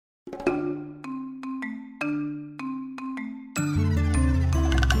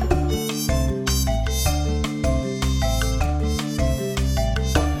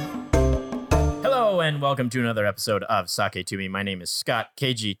and welcome to another episode of Sake to Me. My name is Scott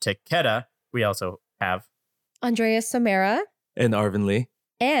KG Takeda. We also have Andrea Somera. And Arvin Lee.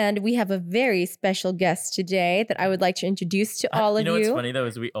 And we have a very special guest today that I would like to introduce to all of you. You know what's funny though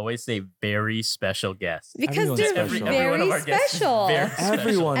is we always say very special guests. Because Everyone's they're special. Every one of our very guests is special. very special.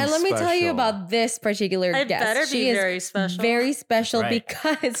 Everyone's And let me tell you special. about this particular I guest. better She be is very special. very special Right.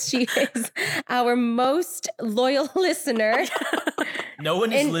 because she is our most loyal listener. No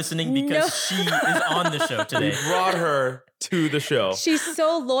one is And listening because she is on the show We today. brought her to the show. She's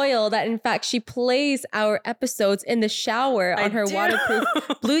so loyal that in fact she plays our episodes in the shower on her do. waterproof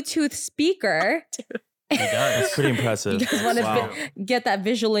Bluetooth speaker. She does. That's pretty impressive. You guys want to Wow. get that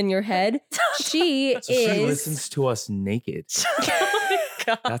visual in your head? She So she is. listens to us naked. Oh my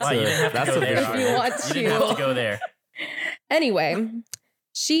God. That's Wow, you didn't have to that's go a there. visual. If you want You didn't have to go there. Anyway,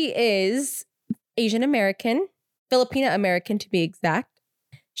 she is Asian American, Filipina American to be exact.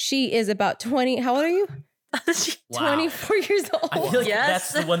 She is about 20. How old are you? Wow. 24 years I old. feel like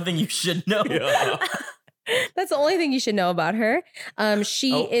Yes. that's the one thing you should know. Yeah. That's the only thing you should know about her.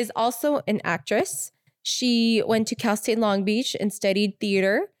 She Oh. is also an actress. She went to Cal State Long Beach and studied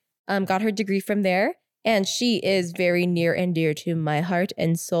theater, got her degree from there. And she is very near and dear to my heart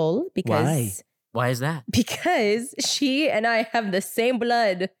and soul because Why is that? because she and I have the same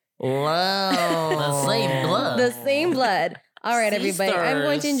blood. Wow. The same blood. The same blood. All right, everybody. I'm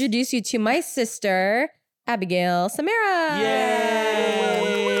going to Sisters. introduce you to my sister, Abigail Somera.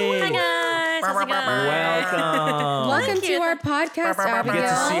 Yay. Hi guys. How's it going? Welcome. Welcome Thank to you. our podcast, You Abigail. get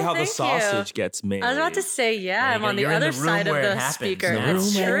to see how the Thank you. sausage gets made. I was about to say, yeah, There you I'm go. on the You're in other the room side of where it the happens. speaker. The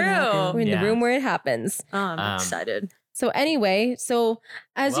That's room where it true. happens. We're in Yeah. the room where it happens. Oh, I'm Um, excited. So anyway, as you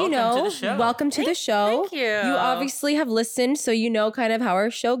Welcome to know, the show. welcome to the show. Thank you. You obviously have listened, so you know kind of how our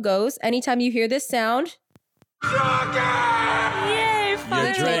show goes. Anytime you hear this sound, Yay,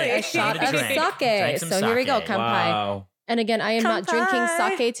 finally. drink. a shot of Drink. sake. Drink some So here we go, sake. kampai. Wow. And again, I am not drinking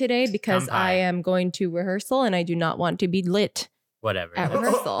Kampai. sake today because Kampai. I am going to rehearsal and I do not want to be lit. Whatever. At That's-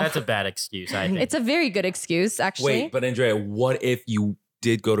 rehearsal. That's a bad excuse, I think. It's a very good excuse, actually. Wait, but Andrea, what if you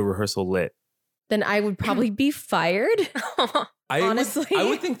did go to rehearsal lit? Then I would probably be fired. Honestly. I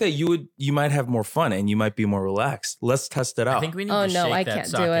would think that you might have more fun and you might be more relaxed. Let's test it out. I think we need Oh, to no, shake I that can't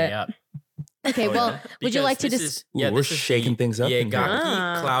do sake it. up. Okay, Oh, well, yeah. would you Because like to this just... is- yeah, Ooh, we're this is shaking the things up in here. Yagaki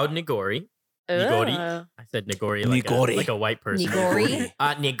Ah. Cloud Nigori. Nigori. Ugh. I said Nigori like, Nigori. like a white person. Nigori?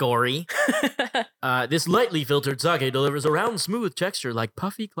 Nigori. This lightly filtered sake delivers a round, smooth texture like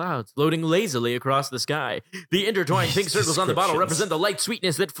puffy clouds floating lazily across the sky. The intertwined pink circles on the bottle Descriptions. represent the light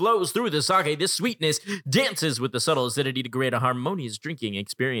sweetness that flows through the sake. This sweetness dances with the subtle acidity to create a harmonious drinking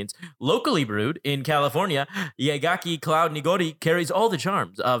experience. Locally brewed in California, Yagaki Cloud Nigori carries all the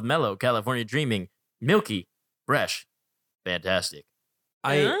charms of mellow California dreaming. Milky, fresh, fantastic.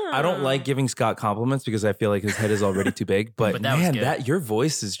 I don't like giving Scott compliments because I feel like his head is already too big. But, But that was man, good. your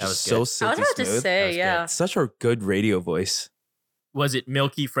voice is That was just good. so I was silky about to smooth. That say, was yeah. Such a good radio voice. Was it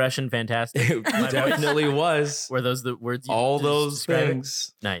milky, fresh, and fantastic? It My voice? definitely was. Were those the words you All just those described?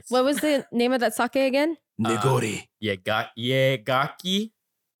 things. Nice. What was the name of that sake again? Nigori. Yagaki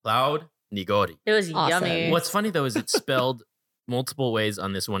Cloud Nigori. It was Awesome. yummy. What's funny though is it's spelled multiple ways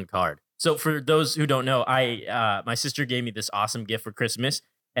on this one card. So for those who don't know, my sister gave me this awesome gift for Christmas,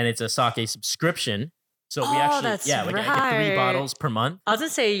 and it's a sake subscription. So we Oh, actually, that's I get 3 right. bottles per month. I was gonna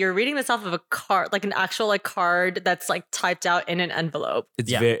say you're reading this off of a card, like an actual like card that's like typed out in an envelope. It's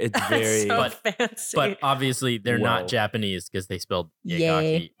Yeah. very, it's very. so But- fancy. But obviously they're Whoa. not Japanese because they spelled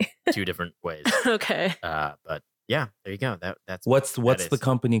Yay. Yagaki 2 different ways. okay. But yeah, there you go. That's what's that the is.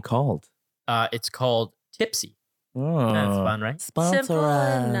 company called? It's called Tipsy. Oh, That's fun, right? Sponsor Simple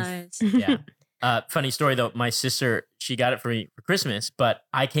and us. nice. Yeah. Funny story though. My sister, she got it for me for Christmas, but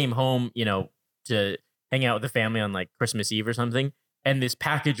I came home, to hang out with the family on like Christmas Eve or something, and this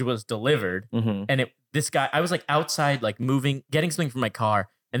package was delivered. Mhm. And this guy, I was like outside, like moving, getting something from my car,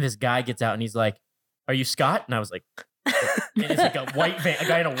 and this guy gets out and he's like, "Are you Scott?" And I was like, and it's like a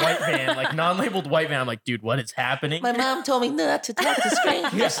guy in a white van, like non-labeled white van. I'm like, dude, what is happening? My mom told me not to talk to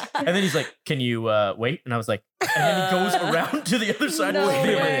strangers. Yes. And then he's like, "Can you wait?" And I was like, and then he goes around to the other side No of the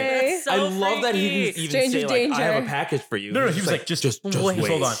Wait a van. minute. That's so I love that he freaky. didn't even Stranger say like, I have danger. a package for you. No, he was like, just wait.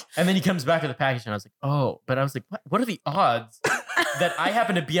 hold on. And then he comes back with the package, and I was like, oh, but I was like, what are the odds that I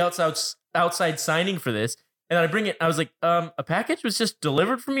happen to be outside signing for this? And then I bring it, I was like, a package was just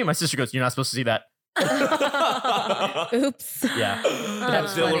delivered for me. My sister goes, "You're not supposed to see that." Oops. Yeah. That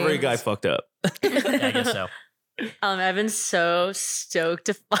That's delivery funny. guy fucked up. Yeah, I guess so. I've been so stoked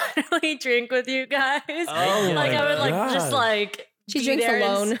to finally drink with you guys. Oh like my I would like God. She be drinks there and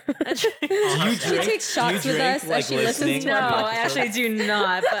alone. s- She takes shots with us like, as she listening listens to to No, our I podcast. actually do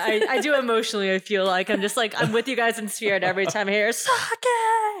not. But I do emotionally. I feel like I'm just like I'm with you guys in spirit every time I hear "Suck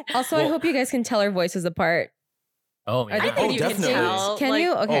it." Also, I hope you guys can tell our voices apart. Oh, I yeah. think think you definitely. can tell. Can like,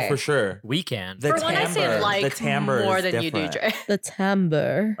 you? Okay. Oh, for sure. We can. The For when I say timbre- like the timbre more is than you do, different. Dre. The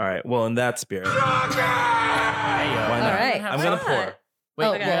timbre. All right. Well, in that spirit, Hey, yo. why not? All right. I'm gonna pour. Wait,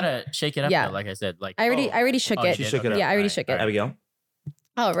 Oh, you well. gotta shake it up. Yeah. Though, like I said, like I already shook Oh, it. you She shook it did? up. Yeah, I already Alright, shook it. alright. Abigail.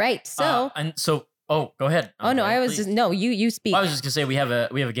 All right. So, and so, go ahead. oh no, Andrea, I was please. just no. You speak. I was just gonna say we have a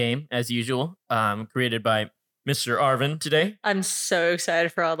game as usual, created by Mr. Arvin today. I'm so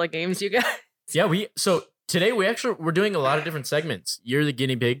excited for all the games you guys. Yeah, so today we're doing a lot of different segments. You're the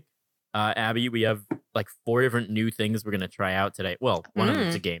guinea pig, Abby. We have like 4 different new things we're gonna try out today. Well, one of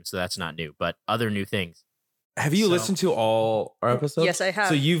them's a game, so that's not new, but other new things. Have you So- listened to all our episodes? Yes, I have.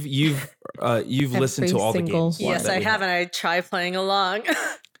 So you've listened to Every all the single games. one. Yes, that I we have, and I try playing along.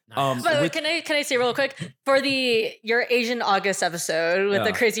 Um, But with- can I say real quick for your Asian August episode with the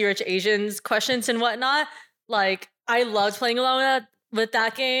Yeah. Crazy Rich Asians questions and whatnot? Like I loved playing along with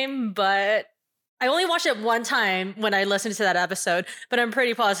that game, but I only watched it one time when I listened to that episode. But I'm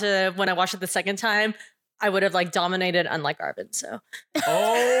pretty positive when I watched it the second time, I would have like dominated, unlike Arvin. So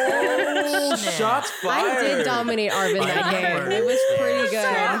Oh, Snap. shots fired! I did dominate Arvin that Fired. game. It was pretty So, good.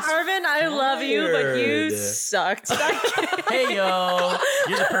 Arvin, I love you, but you Fired. sucked. Hey yo,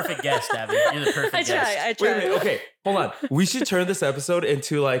 you're the perfect guest, Abby. You're the perfect I guest. try. I try. Wait, okay, hold on. We should turn this episode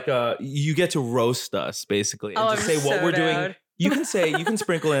into like you get to roast us basically, and Oh, just I'm say what so we're doing. down. You can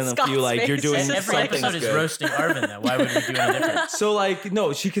sprinkle in a Scott's few like you're face. doing Every Every something episode is good. roasting Arvin. Though, why would we do any different? So like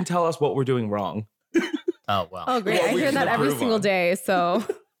no, she can tell us what we're doing wrong. Oh well. Oh great! What I we hear can that every improve single on. day. So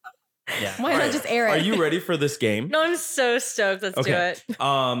Yeah. why not just air it? Are you ready for this game? No, I'm so stoked. Let's do Okay. it.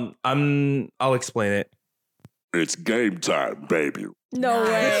 I'll explain it. It's game time, baby. No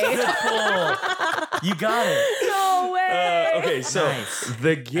way. Good pull. You got it. No way. Okay, so Nice.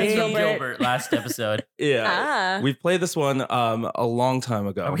 the That's game, from Gilbert last episode. yeah, Ah. we've played this one a long time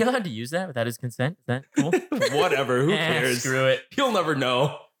ago. Are we allowed to use that without his consent? Is that cool? Whatever, who cares? Screw it. He'll never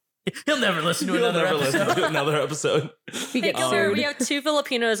know. He'll never listen to He'll another never episode. listen to another episode. We Hey, get Gilbert, sued. we have 2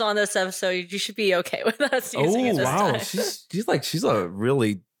 Filipinos on this episode. You should be okay with us using it Oh this wow, time. she's a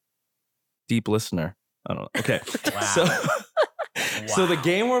really deep listener. I don't know. Okay, Wow. so the Wow.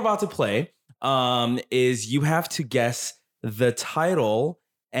 game we're about to play is you have to guess the title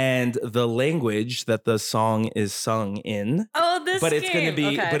and the language that the song is sung in. Oh, this But it's game.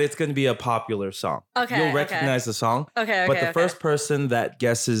 gonna be a popular song. Okay, You'll okay. recognize the song. Okay, But the first person that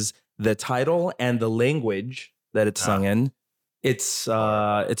guesses the title and the language that it's sung in, it's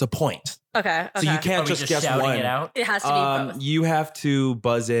a point. Okay. So you Are can't we just guess shouting one. it out? It has to be both. You have to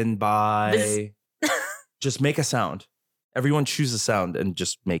buzz in by Buzz. just make a sound. Everyone choose a sound and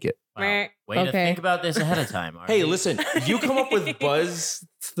just make it. Wow. Meh. Way to Okay. think about this ahead of time. Hey, Arvin. listen, you come up with buzz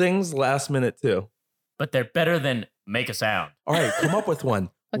things last minute too. But they're better than make a sound. All right, come up with one.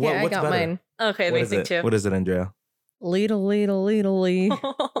 Okay, I what's got better? mine. Okay, What let me is think it? too. What is it, Andrea? Ladle, ladle, ladle, ladle.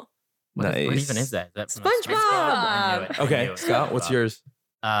 What Nice. even is that? Is that from SpongeBob! I knew it. I Okay, knew it. Scott, what's SpongeBob. yours?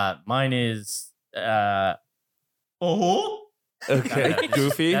 Mine is oh. Okay,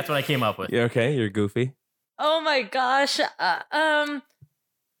 Goofy. That's what I came up with. Yeah, okay, you're Goofy. Oh my gosh.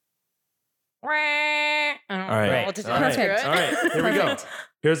 All right. What to do. All right. Screw it. All right, here we go. Perfect.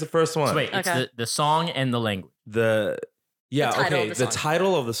 Here's the first one. So wait, it's Okay. the song and the language. The title okay, of the the song.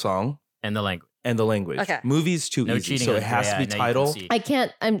 title of the song And the language. and the language. Okay. Movie's too No easy, cheating. so it has to be Andrea. I know you can title. see. I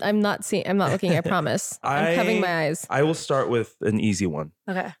can't. I'm not seeing. I'm not looking. I promise. I'm covering my eyes. I will start with an easy one.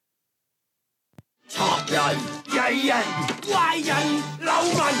 Okay. 惡人、曳人、壞人、流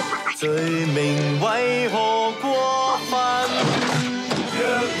民，罪名為何過分？若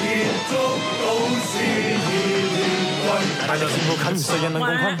然捉到是疑亂，大就算好近，誰人能共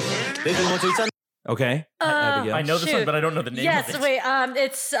困？你對我最真。 Okay. Abigail. I know this one, Shoot. but I don't know the name Yes, of it. wait.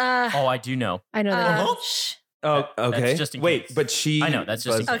 It's Oh, I do know. I know that. Oh, okay. That's just in Wait, case. but she. I know, that's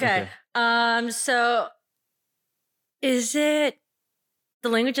just in buzzed- case. okay. So is it the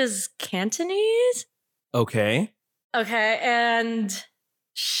language is Cantonese? Okay. Okay, and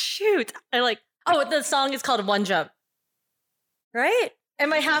shoot. The song is called One Jump. Right?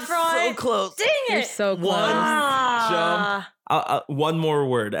 Am I half wrong? So close. Dang You're it. so close. Ah. One more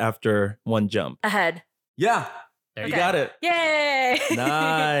word after one jump. Ahead. Yeah, There you you got it. Yay.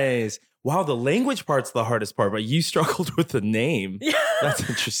 Nice. Wow, the language part's the hardest part, but you struggled with the name. Yeah. That's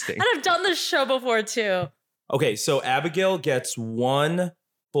interesting. And I've done this show before too. Okay, so Abigail gets 1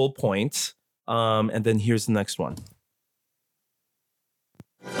 full point. And then here's the next one.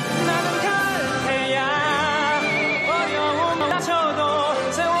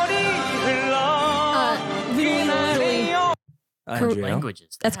 Andrea.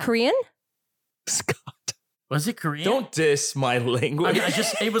 languages? That's Damn. Korean? Scott, Was it Korean? don't diss my I language. mean,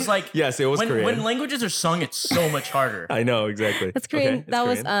 it was like Yes, it was Korean. When languages are sung, it's so much harder. I know, exactly. That's Korean. Okay, it's That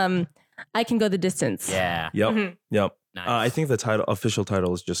Korean. was I Can Go the Distance. Yeah. Yep. Mhm. Yep. Nice. I think the official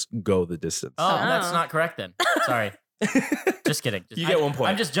title is just Go the Distance. Oh, Oh. that's not correct then. Sorry. Just kidding. You get 1 point.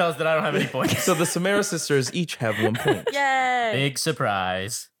 I'm just jealous that I don't have any points. So the Somera sisters each have 1 point. Yay. Big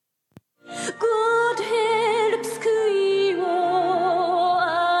surprise. God help 救いを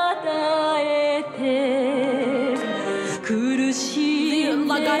与えて苦しん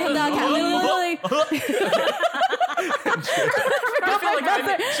で God help that cat. Literally. I feel like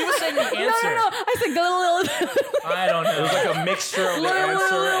she was saying the answer. No. I said go. I don't It was know. like a mixture of the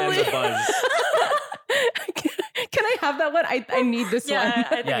answer and the buzz. Can I have that one? I need this Yeah, one. I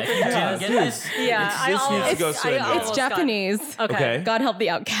think Yeah, if it's you didn't get this, Yeah, I this needs to almost- go I to Andrea. almost It's got- Japanese. Okay. God help the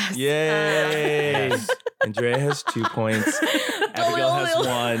outcast. Yay! Yes. Andrea has 2 points. Abigail has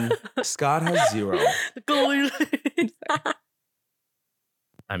 1. Scott has 0.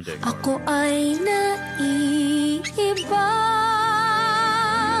 I'm doing horrible. Ako ay naiiba.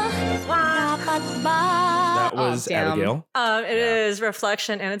 Dapat ba? That was damn. Abigail. It is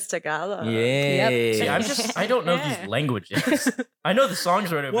reflection and it's Tagalog. Yay! See, I don't know these languages. I know the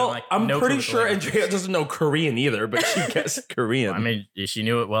songs right away. Well, like, I'm no pretty clue sure what the language Andrea is. doesn't know Korean either, but she guessed Korean. I mean, she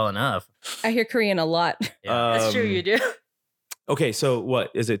knew it well enough. I hear Korean a lot. Yeah. That's true, you do. Okay, so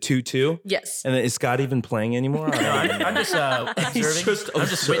what is it? 2-2? Yes. And then is Scott even playing anymore? No, I'm just observing. He's just I'm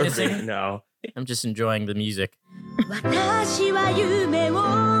just observing witnessing. now. I'm just enjoying the music. 私は夢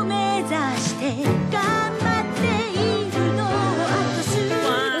を目指して頑張っているのあ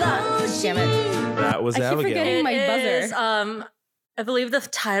と少し Damn it. That was I keep Abigail. forgetting my buzzer. Is, I believe the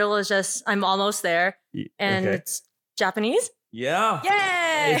title is just I'm Almost There. And Okay. it's Japanese. Yeah.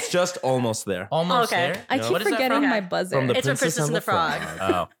 Yay! It's just almost there. Almost Okay. there. I No, keep what is that forgetting from? my buzzer. From the It's from Princess and the Frog.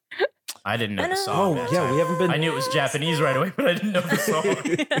 Oh, I didn't know the Oh, song. man. yeah, we haven't been. I knew it was Japanese right away, but I didn't know the song.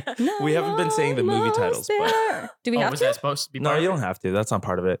 No, We haven't been saying the movie titles, but- there. Do we Oh, have was to? that supposed to be? No, part you of don't have to. That's not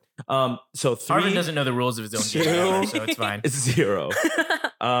part of it. So 3. Arvin doesn't know the rules of his own game, 2, either, so it's fine. It's 0.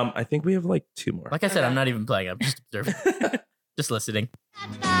 I think we have like 2 more. Like I said, I'm not even playing. I'm just observing, just listening.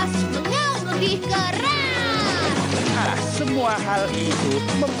 atas mengau lebih keras. Semua hal itu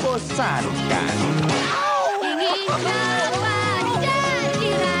membosankan. Ingin kawan jadi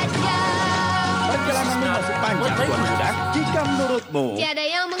raja. Perjalananmu masih panjang, Tuan Budak. Jika menurutmu, Tiada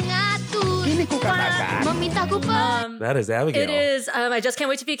yang mengatur. kini ku katakan, Memintaku pergi. That is Abigail. It is I Just Can't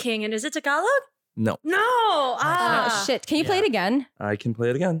Wait to Be King. And is it Tagalog? No, No. Oh, shit. Can you play it again? I can play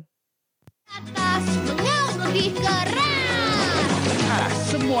it again. Atas mengau lebih keras.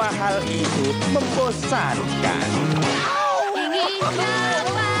 semua hal itu membosankan. Ingin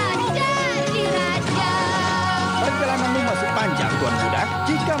kawan jadi raja. Perjalananmu masih panjang, Tuan Budak.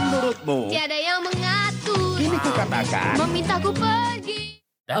 Jika menurutmu, Tiada yang mengatur. kini ku katakan, Memintaku pergi.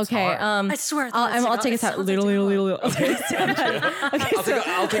 That's Okay. hard. I swear. I thought I'll take us it out. sounds Little. like Okay. Okay.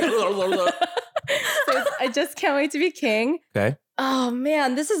 I'll take it. So I just can't wait to be king. Okay. Oh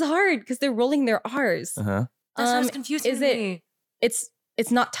man, this is hard because they're rolling their R's. Uh-huh. That sounds confusing is to it- me.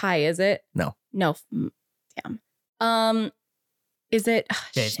 It's not Thai, is it? No. No. Damn. Is it?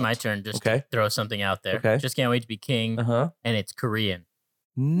 Okay, it's my turn. Just Okay. throw something out there. Okay. Just can't wait to be king, Uh-huh. and it's Korean.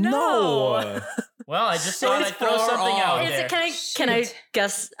 No. Well, I just So thought I'd throw far something off. out Is there. it, can I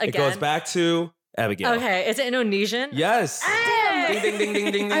guess It again? goes back to Abigail. Okay, is it Indonesian? Yes. Hey! Ding, ding, ding,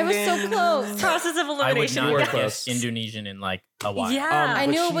 ding, ding, I was ding, so ding. close. Process of I would elimination. not were have close. guessed Indonesian in like a while. Yeah. I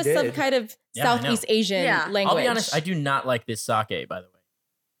but knew she it was did. some kind of Yeah, I know. Southeast Asian Yeah. language. I'll be honest, I do not like this sake, by the way.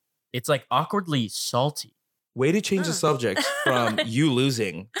 It's like awkwardly salty. Way to change the subject from you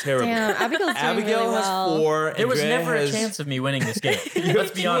losing terribly. Damn, Abigail's doing Abigail really has well. 4. There was Andrea never a has- chance of me winning this game. You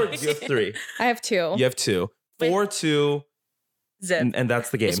Let's have be 2 or honest. You have 3. I have two. You have 2. Wait. 4-2, Zip. and that's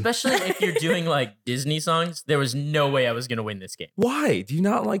the game. Especially if you're doing like Disney songs, there was no way I was going to win this game. Why? Do you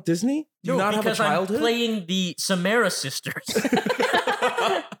not like Disney? Do you not have a because I'm childhood? playing the Somera sisters.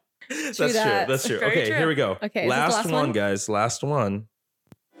 That's true. that. That's true. Very Okay, true. here we go. Okay, is this the last last one, one? guys. Last one.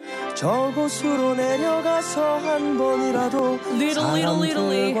 저곳으로 내려가서 한 번이라도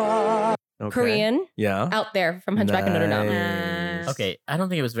Little. Okay. Korean, Yeah. out there from Hunchback of Notre Dame. Nice. Okay, I don't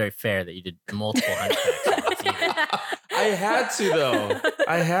think it was very fair that you did multiple hunchbacks. I had to though.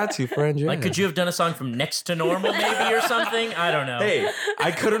 I had to for Andrea. Like, could you have done a song from Next to Normal maybe or something? I don't know. Hey,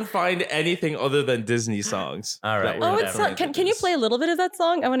 I couldn't find anything other than Disney songs. All right. that were Oh, Whatever. it's not, can you play a little bit of that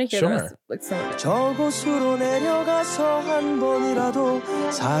song? I want to hear Sure. this. Like some of it. 저곳으로 내려가서 한 번이라도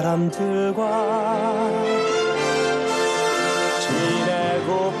사람들과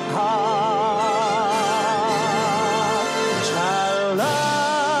지내고파 잘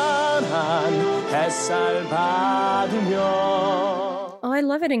I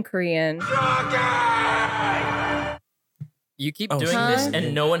love it in Korean. You keep Oh, doing this,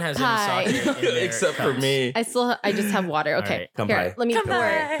 and no one has Pie. any sake in their Except for cups. me. I just have water. Okay. All right. Here, let me pour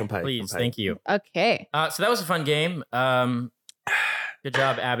it. Kampai, Please, kampai. thank you. Okay. So that was a fun game. Good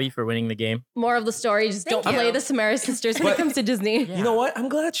job, Abby, for winning the game. More of the story. Just Thank don't you. play the Somera sisters when it comes to Disney. Yeah. You know what? I'm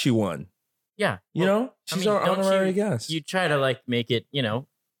glad she won. Yeah. You know? She's our don't honorary guest. You try to like make it,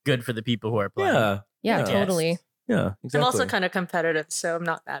 good for the people who are playing. Yeah. Yeah, Yeah. totally. Yeah, exactly. I'm also kind of competitive, so I'm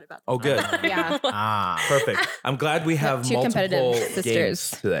not mad about that. Oh, good. Yeah. Perfect. I'm glad we have Two competitive multiple games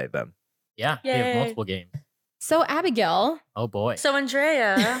sisters. today then. Yeah. We have Yay. multiple games. So, Abigail, Oh boy. So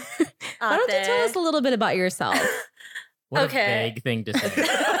Andrea, why don't you tell us a little bit about yourself? What okay. a vague thing to say.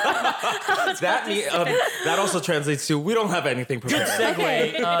 That also translates to we don't have anything Good prepared.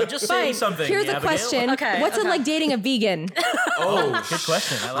 segue. Okay. Just say Fine. something. Here's a Abigail. question. Okay, What's it okay. like dating a vegan? Oh, Good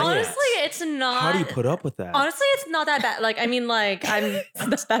question. I like Honestly, that. it's not. how do you put up with that? Honestly, it's not that bad. Like, I mean, like, I'm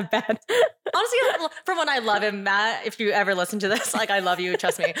That's that bad. honestly, from what I love him, Matt, if you ever listen to this, like, I love you,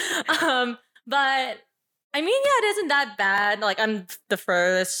 trust me. But I mean, yeah, it isn't that bad. Like, I'm the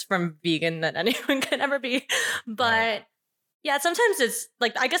furthest from vegan that anyone can ever be. But yeah, sometimes it's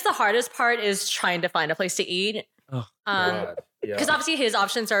like, I guess the hardest part is trying to find a place to eat. Oh, Because yeah. obviously his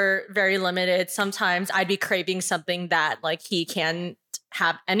options are very limited. Sometimes I'd be craving something that like he can't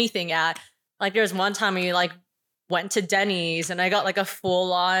have anything at. Like there's one time we like went to Denny's and I got like a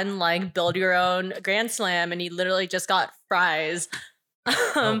full on like build your own Grand Slam and he literally just got fries.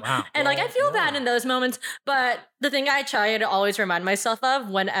 Wow. And like I feel bad in those moments, but the thing I try to always remind myself of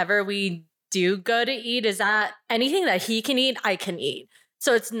whenever we do go to eat is that anything that he can eat, I can eat.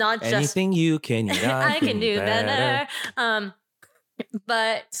 So it's not just Anything you can eat, I can do better.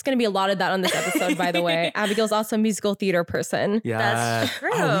 But It's going to be a lot of that on this episode, by the way. Abigail's also a musical theater person. Yeah. That's true.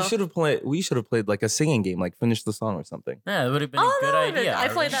 Oh, we should have played like a singing game, like finish the song or something. Yeah, it would have been Oh, a good no, idea. I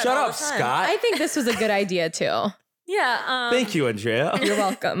played that Shut all up, the time. Scott. I think this was a good idea, too. Yeah. Thank you, Andrea. You're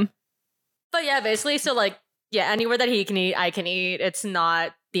welcome. But yeah, basically, so like, yeah, anywhere that he can eat, I can eat. It's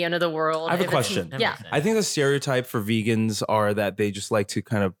not the end of the world. I have a If it's- question. That Yeah. makes sense. I think the stereotype for vegans are that they just like to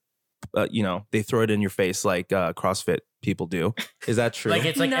kind of, they throw it in your face like CrossFit people do. Is that true? Like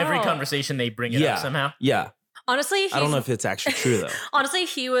it's like every No. conversation they bring it Yeah. up somehow. yeah. Honestly, I don't know if it's actually true though. honestly,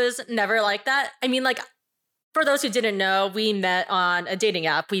 he was never like that. I mean, like, for those who didn't know, we met on a dating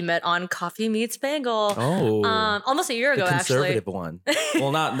app. We met on Coffee Meets Bagel. Oh, Almost a year the ago, actually. conservative one.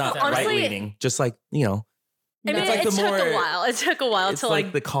 Well, not Honestly- right leaning, just like I mean, It's like it the took more- a while. It took a while it's to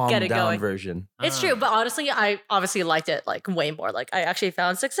like the calm get it down going. version. It's true, but honestly, I obviously liked it like way more. Like I actually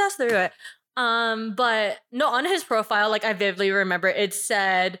found success through it. But no, on his profile, like I vividly remember it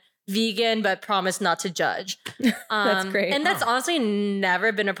said vegan, but promise not to judge. That's great. And that's honestly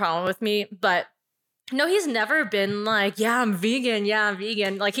never been a problem with me. But no, he's never been like, yeah, I'm vegan. Yeah, I'm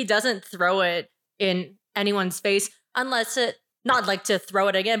vegan. Like he doesn't throw it in anyone's face unless it, not like to throw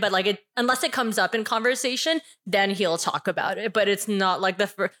it again, but like it, unless it comes up in conversation, then he'll talk about it. But it's not like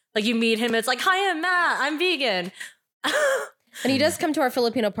like you meet him, it's like, hi, I'm Matt, I'm vegan. And he does come to our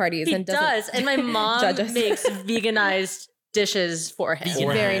Filipino parties He and doesn't does. And my mom judge us. makes veganized dishes for him.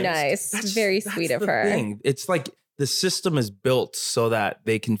 Vegan. Very Nice. nice. Very sweet That's of the her. thing. It's like the system is built so that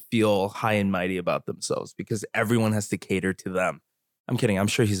they can feel high and mighty about themselves because everyone has to cater to them. I'm kidding. I'm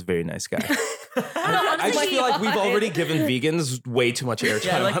sure he's a very nice guy. I just feel like we've already given vegans way too much airtime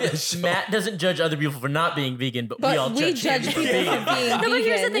Yeah, like on that this show. Matt doesn't judge other people for not being vegan, but, But we all we judge him judge for people being for being vegan. No, but here's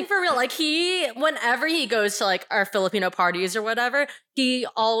the vegan. thing for real. Like whenever he goes to like our Filipino parties or whatever, he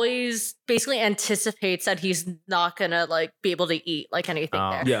always basically anticipates that he's not gonna like be able to eat like anything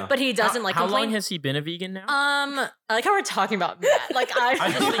Oh. there. Yeah. But he doesn't like How complain. long has he been a vegan now? I like how we're talking about Matt. Like I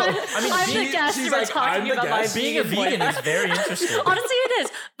just think- I mean, I'm being- the guest. she's We're like, talking I'm the about my guest. Being a vegan is very interesting. Honestly, it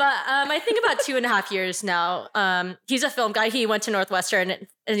is. But I think about 2.5 years now. He's a film guy. He went to Northwestern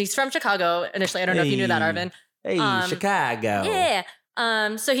and he's from Chicago initially. I don't know if you knew that, Hey. Arvin. Hey, Chicago.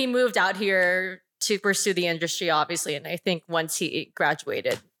 Yeah. So he moved out here to pursue the industry, obviously. And I think once he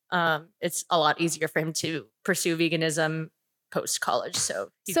graduated, it's a lot easier for him to pursue veganism post college. So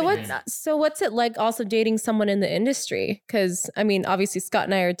he's So been doing what's that. what's it like also dating someone in the industry? Because I mean, obviously Scott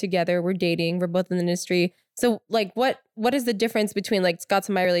and I are together. We're dating. We're both in the industry. So like, what is the difference between like Scott's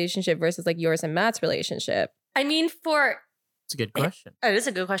and my relationship versus like yours and Matt's relationship? I mean, It's a good question. It is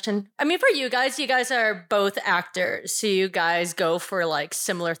a good question. I mean, for you guys are both actors. So you guys go for like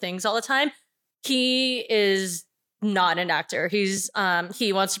similar things all the time. He is not an actor. He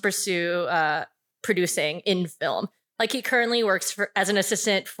wants to pursue producing in film. Like he currently works as an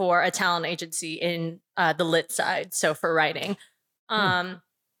assistant for a talent agency in the lit side. So for writing.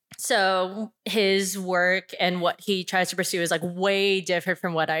 So his work and what he tries to pursue is like way different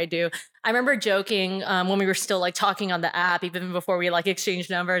from what I do. I remember joking when we were still like talking on the app, even before we like exchanged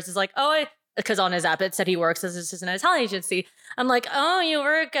numbers. It's like, because on his app it said he works as an assistant at a talent agency. I'm like, oh, you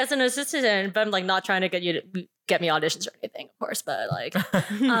work as an assistant, but I'm like not trying to get you to get me auditions or anything, of course. But like,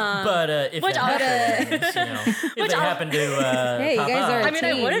 But if it happens, if they happen to Hey, you pop guys up, are- I mean,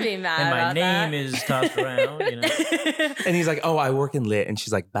 I wouldn't be mad and my about name that. is tossed around, And he's like, oh, I work in lit. And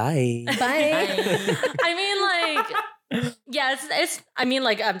she's like, bye. Bye. I mean, like, yeah, it's. I mean,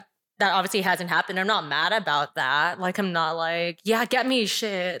 like, that obviously hasn't happened. I'm not mad about that. Like, I'm not like, yeah, get me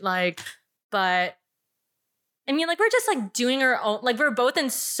shit. Like, but I mean, like, we're just like doing our own. Like, we're both in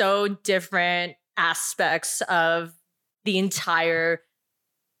so different aspects of the entire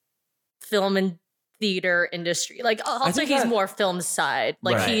film and theater industry. Like, also, think he's that- more film side.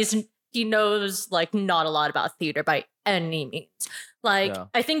 Like, Right. he knows like not a lot about theater by any means. Like, Yeah.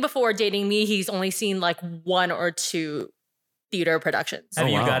 I think before dating me, he's only seen like 1 or 2 theater productions. Have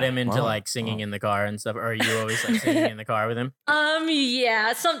you wow. got him into Wow. like singing Wow. in the car and stuff, or are you always like singing in the car with him?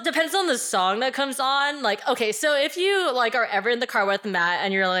 Yeah, some depends on the song that comes on. Like, okay, so if you like are ever in the car with Matt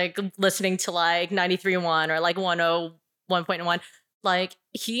and you're like listening to like 93.1 or like 101.1, like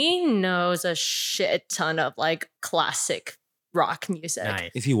he knows a shit ton of like classic rock music.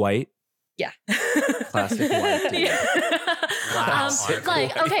 Nice. Is he white? Yeah. Classic white dude. Yeah. Wow, Arvin.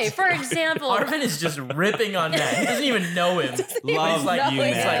 like, okay, for example, Arvin is just ripping on Matt. He doesn't even know him. Love He's like, you,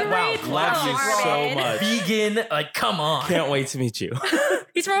 he's man. like, wow, Love you classic so rock, much. vegan. Like, come on. Can't wait to meet you.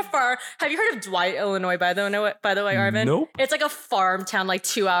 he's from far. Have you heard of Dwight, Illinois? By the way, Arvin. Nope. It's like a farm town, like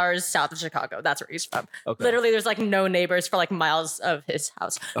 2 hours south of Chicago. That's where he's from. Okay. Literally, there's like no neighbors for like miles of his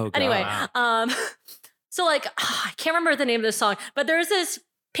house. Oh, God. Anyway, Wow. so like I can't remember the name of the song, but there's this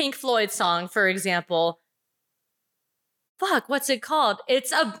Pink Floyd song, for example. Fuck, what's it called?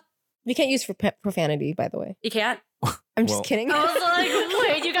 It's a You can't use profanity, by the way. you can't. I'm just Well- kidding. I was like,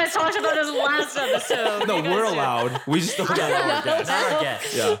 wait, you guys talked about this last episode. No, You guys we're did. allowed. We just don't I allow our know. guests. Not our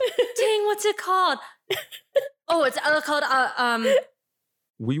guest. Yeah. Dang, what's it called? Oh, it's called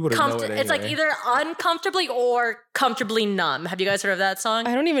We would have known it It's like anyway. either uncomfortably or comfortably numb. Have you guys heard of that song?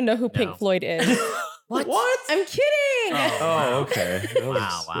 I don't even know who Pink No. Floyd is. What? I'm kidding. Oh, okay. That was,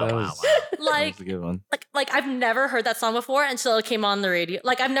 Wow, wow, that wow, was- wow. Like, that was a good one. like I've never heard that song before until it came on the radio.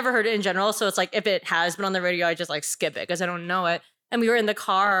 Like I've never heard it in general, so it's like if it has been on the radio, I just like skip it because I don't know it. And we were in the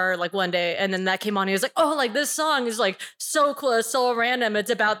car like one day, and then that came on. He was like, "Oh, like this song is like so cool, it's so random.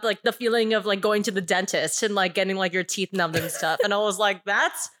 It's about like the feeling of like going to the dentist and like getting like your teeth numbed and stuff." And I was like,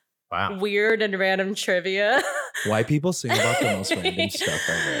 "That's Wow. weird and random trivia." Why people sing about the most random stuff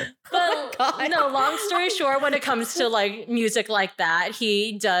ever. But God. no, long story short, when it comes to like music like that,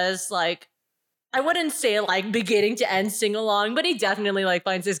 he does like, I wouldn't say like beginning to end sing along, but he definitely like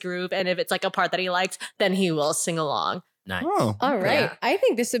finds his groove. And if it's like a part that he likes, then he will sing along. Nice. Oh. All right. Yeah. I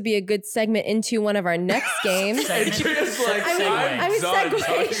think this would be a good segment into one of our next games. Segment. Adrian's like, I mean- I mean, done segue.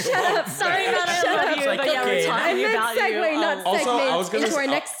 talking Shut about up. Sorry, that. Matt, I Shut love up. you, Like, but yeah, okay. we're I talking meant about segue, you. not Also, segment. I was gonna into our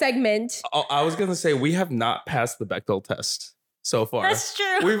say- next segment. Oh, I was gonna say we have not passed the Bechdel test so far. That's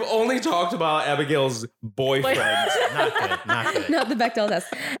true. We've only talked about Abigail's boyfriend. Not good. Not good. Not the Bechdel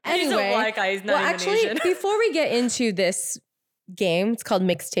test. He's a Anyway, white guy. He's not well, even actually, Asian. before we get into this game, it's called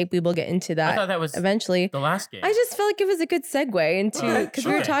Mixtape. We will get into I that thought that was eventually. the last game. I just felt like it was a good segue into Okay, because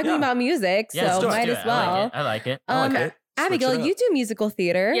we sure, were talking yeah. about music, Yeah, so let's might do as it. well. I like it. I like it. Switch Abigail, it up. you do musical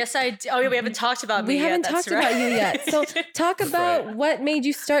theater. Yes, I do. Oh, yeah, we haven't talked about me We yet. haven't That's talked about you right. yet. So talk about what made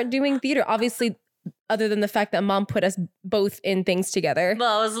you start doing theater. Obviously, other than the fact that mom put us both in things together.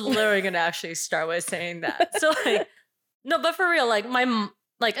 Well, I was literally gonna actually start with saying that. So like, no, but for real, like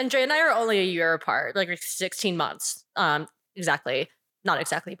like Andrea and I are only a year apart, like 16 months, exactly, not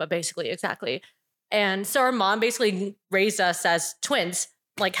exactly, but basically exactly. And so our mom basically raised us as twins,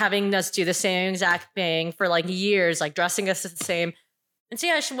 like having us do the same exact thing for like years, like dressing us the same. And so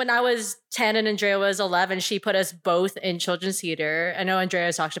yeah, when I was 10 and Andrea was 11, she put us both in children's theater. I know Andrea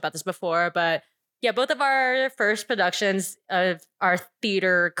has talked about this before, but yeah, both of our first productions of our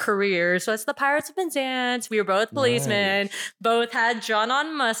theater careers. So it's the Pirates of Penzance. We were both policemen, both had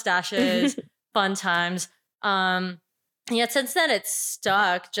drawn-on mustaches. Fun times. Yet since then, it's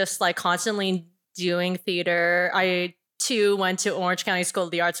stuck. Just like constantly doing theater. I too went to Orange County School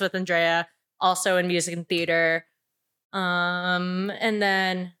of the Arts with Andrea, also in music and theater. And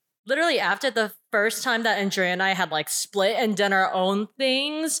then literally after the first time that Andrea and I had like split and done our own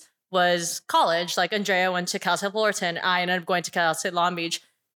things was college. Like Andrea went to Cal State Fullerton. I ended up going to Cal State Long Beach.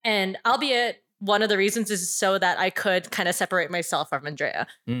 And albeit one of the reasons is so that I could kind of separate myself from Andrea.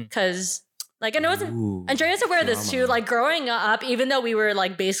 Because Like, and it wasn't, Andrea's aware of this too. Like, growing up, even though we were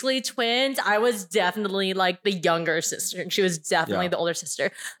like basically twins, I was definitely like the younger sister. And she was definitely the older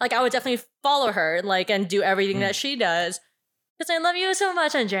sister. Like, I would definitely follow her, like, and do everything that she does. Because I love you so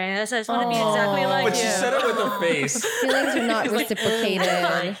much, Andrea. So I just want to be exactly like But you. she said it with a face. Feelings are not reciprocated.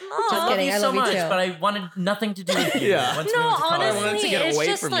 I Just love kidding. you I so love you much, too. but I wanted nothing to do with you. Yeah. Once No, we went to college. I wanted honestly, to get it's away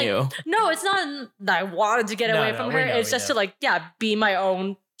just from like, you. no, it's not that I wanted to get No, away no, from we her. know, It's we just know. to like, be my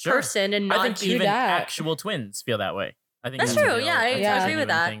own Sure. person and I not think do even that. actual twins feel that way. I think That's a true. real- Yeah, I that's a agree with genuine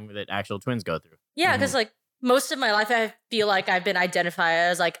that. thing that actual twins go through. Yeah, because like most of my life, I feel like I've been identified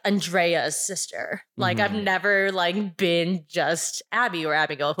as like Andrea's sister. Like I've never like been just Abby or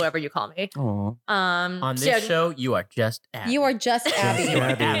Abigail, whoever you call me. Aw. On so this yeah, show, you are just Abby. You are just Abby. You are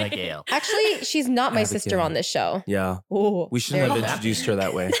Abby. Abigail. Actually, she's not my sister Abigail. on this show. Yeah. Oh, We shouldn't have Very happy. introduced her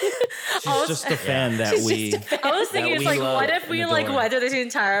that way. I was- She's just a fan that She's we. just a fan. I was thinking, that it's we like, love what if and we like adore. went through this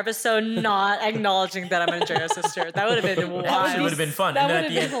entire episode not acknowledging that I'm Andrea's sister? That would have been wild. That would have been fun. That And then at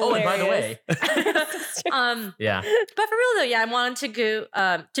would've the been end, oh, and by the way, Yeah. But for real though, yeah, I wanted to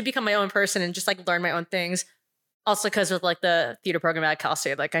go to become my own person and just like learn my own things. Also, because with like the theater program at Cal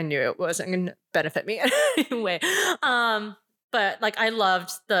State, like I knew it wasn't going to benefit me anyway. But like I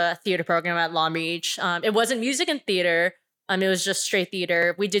loved the theater program at Long Beach. It wasn't music and theater. It was just straight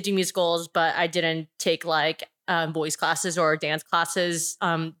theater. We did do musicals, but I didn't take like voice classes or dance classes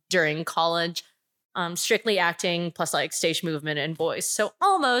during college. Strictly acting plus like stage movement and voice. So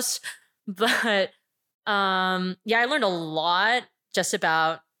almost, but yeah, I learned a lot just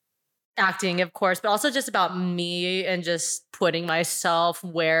about acting, of course, but also just about me and just putting myself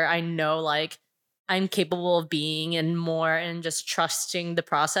where I know like I'm capable of being and more, and just trusting the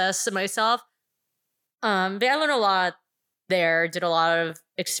process of myself. But yeah, I learned a lot there. Did a lot of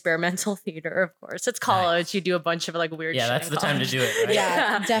experimental theater, of course. It's college. Nice. You do a bunch of like weird shit. that's in the time to college. do it, right?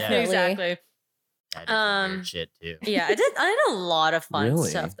 Yeah, definitely. Exactly. I did some weird shit too. Yeah, I did a lot of fun Really?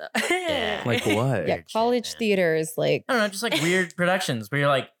 stuff though. Yeah. Like what? Yeah, Weird shit, college man. theater is like, I don't know, just like weird productions where you're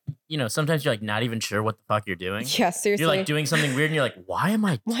like, you know, sometimes you're like not even sure what the fuck you're doing. yeah, seriously. You're like doing something weird and you're like, why am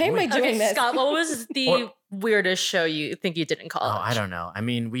I Why am I doing Okay, this? Scott, what was the Or- weirdest show you think you did in college? Oh, I don't know. I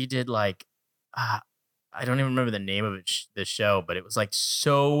mean, we did like, I don't even remember the name of it, the show, but it was like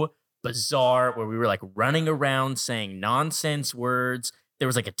so bizarre where we were like running around saying nonsense words. There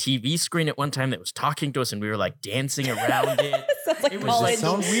was like a TV screen at one time that was talking to us and we were like dancing around it. Sounds like It was college.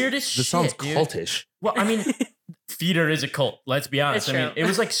 just the weirdest This shit, sounds dude. cultish. Well, I mean, theater is a cult. Let's be honest. It's I mean, true. it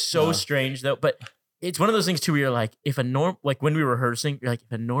was like so Yeah. strange though. But it's one of those things too where you're like, if a like when we were rehearsing, you're like,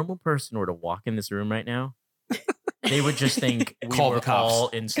 if a normal person were to walk in this room right now, they would just think we Call the were cops. all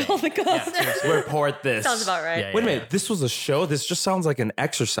insane. Call the cops. Yeah, seriously. Report this. Sounds about right. Yeah, Wait a yeah. minute. This was a show. This just sounds like an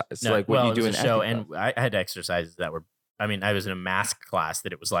exercise. No, like well, what you it do was in a show, acting and class. I had exercises that were. I mean, I was in a mask class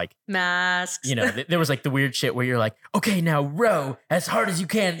that it was like, Masks. you know, there was like the weird shit where you're like, okay, now row as hard as you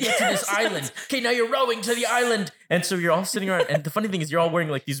can get to this island. Okay, now you're rowing to the island. And so you're all sitting around. And the funny thing is, you're all wearing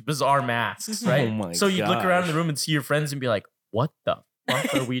like these bizarre masks, right? Oh my so you'd look around in the gosh. room and see your friends and be like, what the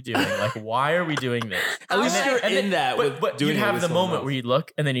fuck are we doing? Like, why are we doing this? At least And then- you're and then- in that with But doing you'd it have with the someone moment else. where you'd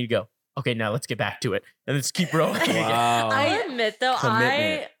look and then you'd go, okay, now let's get back to it. And then just keep rowing again. Wow. I admit though,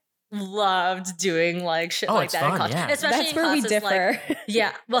 Commitment. I loved doing like shit Oh, like it's that in fun, college. yeah. Especially That's in where we classes like- differ.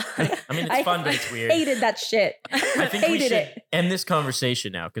 yeah. Well, I mean, it's fun, but it's weird. Hated that shit. I think we hated should it. end this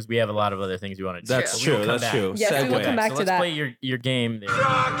conversation now because we have a lot of other things we want to do. That's But we will true. come That's back. true. Yes, we will Segue. come back So to let's that. play your game there. All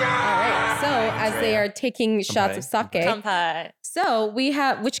right. So as they are taking shots of sake, Kampai. so we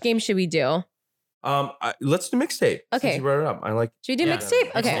have, which game should we do? Let's do mixtape. Okay. Since you brought it up. I like. Should we do Yeah.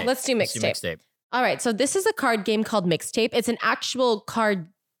 mixtape? Okay, Mixtape. let's do Let's mixtape. All right. So this is a card game called Mixtape. It's an actual card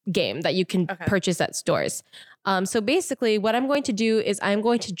game that you can Okay. purchase at stores. So basically, what I'm going to do is I'm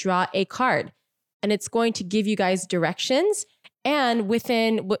going to draw a card, and it's going to give you guys directions. And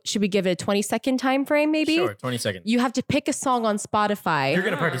within, what should we give it a 20-second time frame? Maybe Sure, 20 seconds. you have to pick a song on Spotify. You're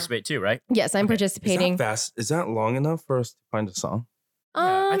going to participate too, right? Yes, I'm Okay. Is participating. that fast? Is that long enough for us to find a song?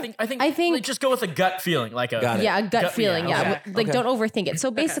 I Um, think I think- like, just go with a gut feeling, like a Got it. Yeah, a gut feeling. Yeah. okay. Like, Okay. don't overthink it.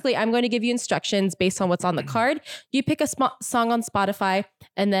 So basically, I'm going to give you instructions based on what's on the card. You pick a song on Spotify,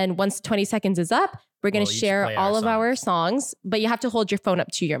 and then once 20 seconds is up, we're going We'll to each share play all our of our songs, but you have to hold your phone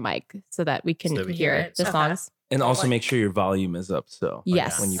up to your mic so that we can So that we can hear hear it. the Okay. songs. And also like- make sure your volume is up. So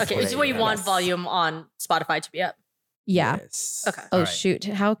Yes. when you Okay, play this is what you it. want Yes. volume on Spotify to be up. Yeah. Yes. Okay. Oh, All right. shoot.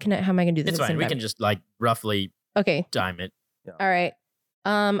 How am I going to do this? It's at the fine. same We time? can just like roughly Okay. time it. All right.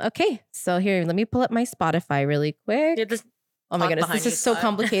 Okay. So here, let me pull up my Spotify really quick. Yeah, this- Oh my talk goodness, behind this you, is so Scott.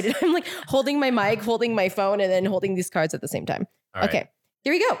 complicated. I'm like holding my mic, holding my phone, and then holding these cards at the same time. All right. Okay.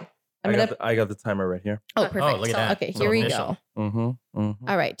 Here we go. I got the timer right here. Oh, perfect. look at that. Okay, So here we official. go. Mm-hmm.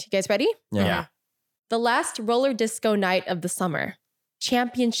 All right, you guys ready? Yeah. The last roller disco night of the summer.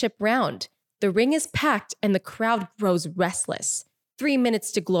 Championship round. The ring is packed and the crowd grows restless. 3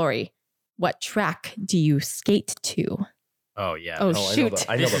 minutes to glory. What track do you skate to? Oh, yeah. Oh, I know shoot. that.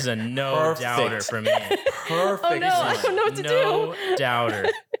 I know This that. is a no Perfect. doubter for me. Perfect. Oh, no, I don't know what to No doubter.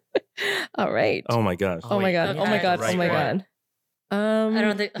 All right. Oh my gosh. Oh my god. wait, Oh my okay. god. Oh my Right. god. I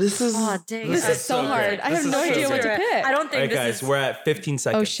don't think This is- Oh, dang. This is so so hard. good. I This have is no so idea what to good. pick. I don't All think right, this guys, is we're at 15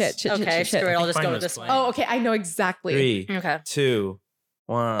 seconds. Oh shit. okay. Screw it. I'll just Mine go was with this fine. one. Oh, okay. I know exactly. 3, Okay. 2,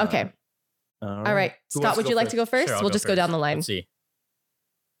 1. Okay. All right. Who Scott, wants would you like to go first? Sure, I'll We'll go just go first. down the line. Let's see.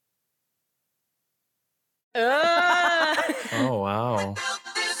 Oh wow.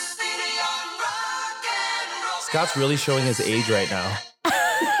 Scott's really showing his age right now.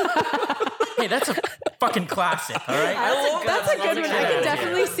 Hey, that's a fucking classic, all right? That's a good one. I can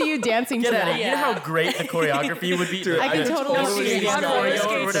definitely see you dancing to Get out of that. here. You know how great the choreography would be? Dude, I can totally see see it. on roller choreo or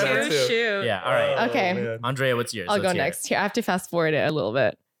skates whatever. too. Shoot. Yeah, all right. Okay. Oh, man. Andrea, what's yours? I'll go Let's hear it. next. Here, I have to fast forward it a little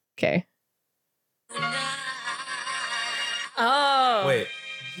bit. Okay. Oh. Wait.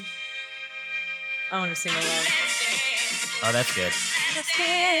 I want to sing along. Oh, that's good.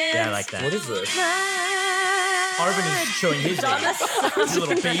 Yeah, I like that. What is this? Arvin is showing his age. He's a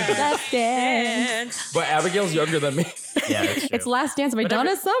little baby. Last Dance. But Abigail's younger than me. Yeah, that's true. It's Last Dance by But Donna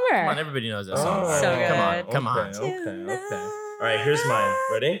Come on, Summer. everybody knows that song. Oh, So Come on, good. come on. Okay. All right, here's mine.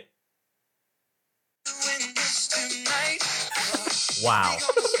 Ready? Wow.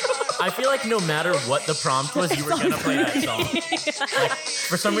 I feel like no matter what the prompt was, you were gonna play that song. Like,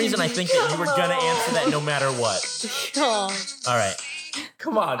 for some reason, I think that you were gonna answer that no matter what. Oh. All right.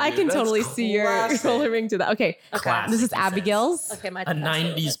 Come on, I dude, can that's totally see your classic. roller ring to that. Okay. Classic, This is he says. Abigail's. Okay, my A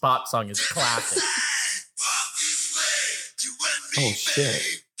 90s pop song is classic. Oh shit.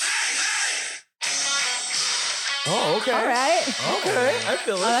 Oh, okay. All right. Okay, I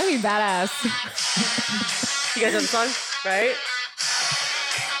feel Oh, it. that'd be badass. You guys know the song, right?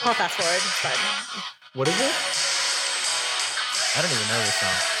 I'll fast forward. It's fine. What is it? I don't even know this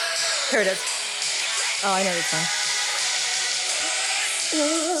song. Here it is. Oh, I know this song.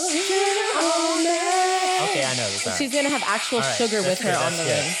 Okay, I know this. All right. She's gonna have actual All right, sugar with that's her good, on that's the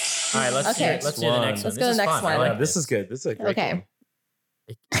good. ring. All right, let's Okay. let's do the next one. Let's go to This the is next fun. one. I Yeah, like this is good. This is a great Okay. game.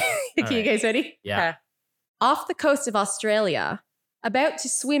 Okay, you guys ready? Yeah. Okay. Off the coast of Australia, about to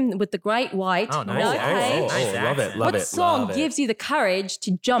swim with the great white. Oh, nice. milk Oh, cage. nice love it, accent. love What it. song love gives you the courage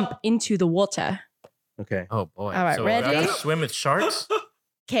to jump into the water? Okay. Oh boy. All right, so ready? we're gonna swim with sharks?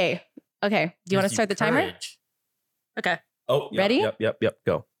 Okay. Okay. Do you want to start the timer? Courage. Okay. Oh, yep, Ready? Yep.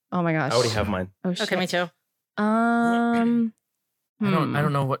 Go. Oh my gosh. I already have mine. Oh shit. Okay, me too. I don't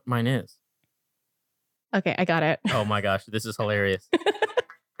know what mine is. Okay, I got it. Oh my gosh, this is hilarious.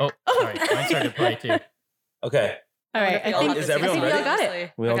 Oh, sorry. Mine started to play too. Okay. All right. I think, Is I everyone think we all ready? got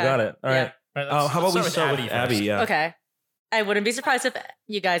it. We all got it. All right. All right, Oh, how about we start with Abby? first. Yeah. Okay. I wouldn't be surprised if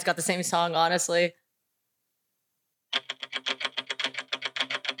you guys got the same song, honestly.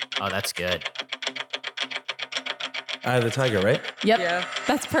 Oh, that's good. Eye of the Tiger, right? Yep. Yeah.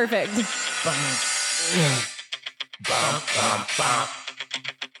 That's perfect.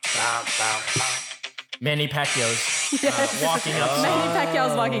 Manny Pacquiao's walking up song. Manny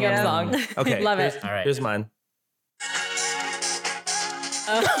Pacquiao's walking up Yeah. song. Okay. Love it. All right. Here's mine.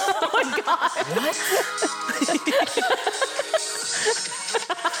 Oh my god.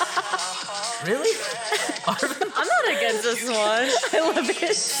 Really? Arvin? I'm not against this one. I love it.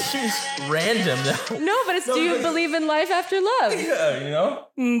 She's random though. No, but it's do you believe in life after love? Yeah, you know?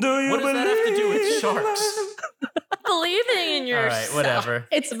 Do you What does that have to do with sharks? Believing in All yourself. right, whatever.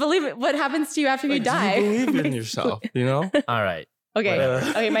 It's believe it. What happens to you after you die? Do you believe in yourself? You know? All right. Okay. Whatever.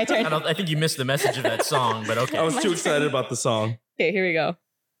 Okay, my turn. I think you missed the message of that song, but okay. I was too excited about the song. Okay, here we go.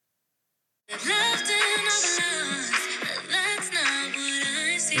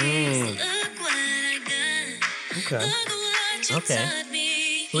 Okay. Okay.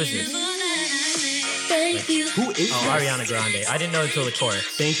 Who is this? Thank you. Who is Oh, Ariana Grande. I didn't know until the chorus.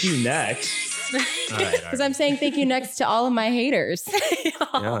 Thank you next. All right. Because I'm saying thank you next to all of my haters.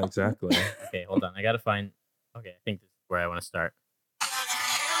 Yeah, exactly. Okay, hold on. I gotta find. Okay, I think this is where I want to start.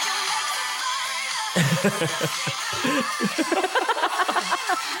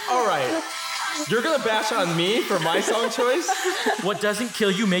 All right. You're gonna bash on me for my song choice? What doesn't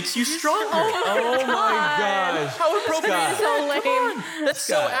kill you makes you stronger. Oh my gosh. How appropriate is So that? lame. That's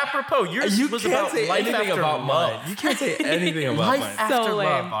so Scott, apropos. Yours You was can't about say life anything after about love. mine. You can't say anything about Life mine. after So lame.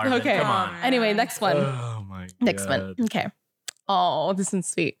 love, Arvin. Okay. Come on. Anyway, next one. Oh my god. Next one. Okay. Oh, this one's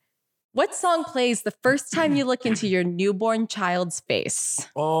sweet. What song plays the first time you look into your newborn child's face?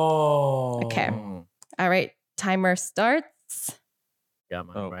 Oh. Okay. All right. Timer starts. Got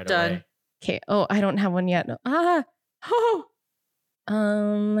mine right Done. away. Okay. Oh, I don't have one yet. No.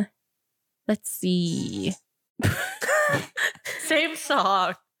 Let's see. Same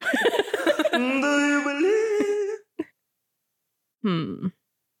song. Do you believe?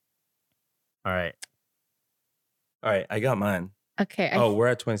 All right. All right, I got mine. Okay. We're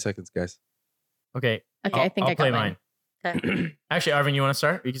at 20 seconds, guys. Okay. Okay, I think I'll I got play mine. Okay. Actually, Arvin, you want to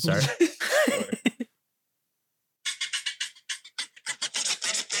start? You can start.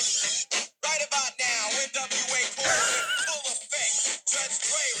 Right about now, NWA court in full effect. Judge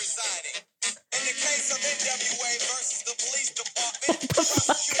Dre residing. In the case of NWA versus the police department,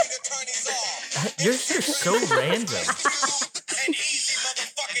 prosecuting attorneys are. Yours are so random. And easy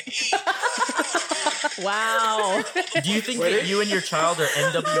motherfucking E. Wow. Do you think that you and your child are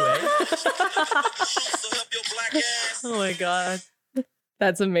NWA? So help your black ass. Oh my god.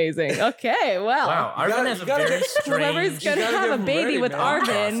 That's amazing. Okay. Well. Wow, Arvin has a very Whoever's strange going to gotta have get a him baby ready, with man.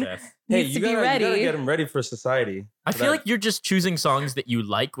 Arvin process. needs to be You gotta ready. get him ready for society. I feel like you're just choosing songs that you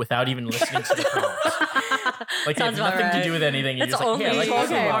like without even listening to the prompts. Like they have Sounds about nothing to right. do with anything. You're It's just like, only yeah, I like talking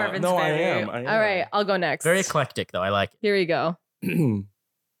this about song. Arvin's No, I baby. am. All right. I'll go next. Very eclectic, though. I like it. Here we go.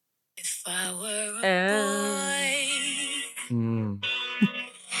 If I were a Mm. boy,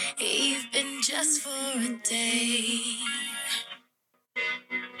 even just for a day.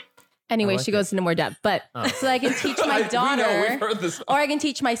 Anyway, I like she it. goes into more depth. But Oh. so I can teach my We know, daughter, we've heard this. or I can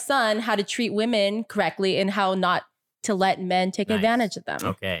teach my son how to treat women correctly and how not to let men take Nice. advantage of them.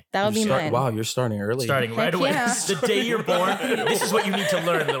 Okay. That would be mine. Wow, you're starting early. Starting right Heck away. yeah. The day you're born, this is what you need to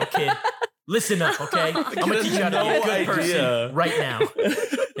learn, little kid. Listen up, okay? I'm going to teach you how to be a No good person idea. right now.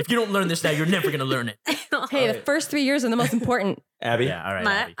 If you don't learn this now, you're never going to learn it. Hey, the first 3 years are the most important. Abby. Yeah, all right.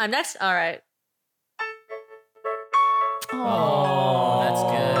 Abby. I'm next. All right. Oh, that's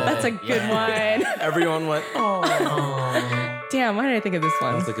good. That's a good one. Everyone went, oh. Damn, why did I think of this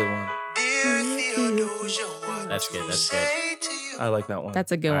one? That's a good one. That's good. That's good. I like that one.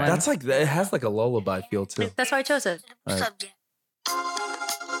 That's a good All right. one. That's like, it has like a lullaby feel too. That's why I chose it. All right.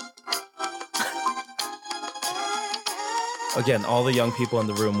 Again, all the young people in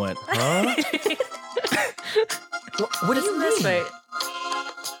the room went, huh? What do you This mean? way.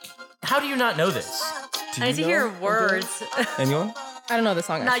 How do you not know this? Do I you need to know hear it? words. Anyone? I don't know the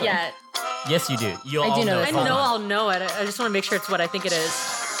song. Not actually. yet. Yes, you do. You I all do know know. this it. I Hold know on. I'll know it. I just want to make sure it's what I think it is.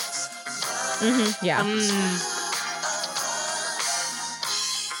 Yeah.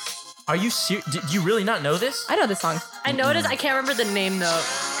 Are you serious? Do you really not know this? I know this song. I know it is. I can't remember the name though,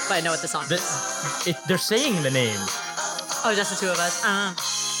 but I know what the song is. They're saying the name. Oh, just the two of us.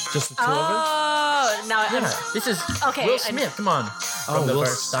 Just the two of us? Oh, now Yeah, I'm, this is Okay, Will I'm- Smith. Come on. Oh, From the Will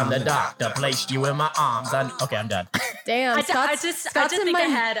first time the Smith. doctor placed you in my arms. Okay, I'm done. Damn. I Scott's, just Scott's in think my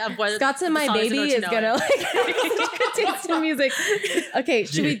ahead of what Scott's in the my songs baby about is know gonna it. like taste to music. Okay,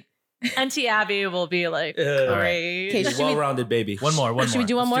 should we? Auntie Abby will be like Yeah. great. Okay, should we? Well-rounded baby. One more. Should we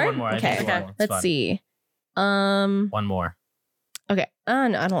do one Let's more? I Okay. think one more. It's Let's fun. see. One more. Okay. No,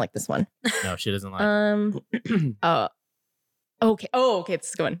 I don't like this one. No, she doesn't like. Okay. Oh, okay. This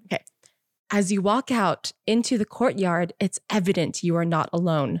is going. Okay. As you walk out into the courtyard, it's evident you are not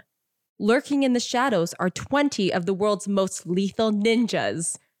alone. Lurking in the shadows are 20 of the world's most lethal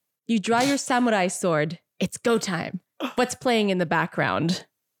ninjas. You draw your samurai sword. It's go time. What's playing in the background?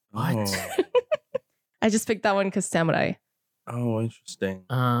 What? I just picked that one because samurai. Oh, interesting.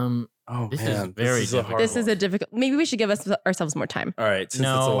 Oh, This is man. very this is a difficult. hard This is one. a difficult. Maybe we should give ourselves more time. All right. Since it's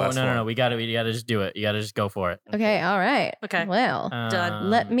the No. last one. We gotta just do it. You gotta just go for it. Okay. All right. Okay. Well, Done.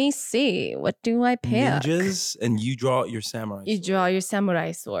 let me see. What do I pick? Ninjas, and you draw your samurai. You sword. draw your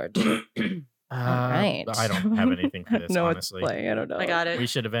samurai sword. right. I don't have anything for this, no, honestly. it's playing. I don't know. I got We it.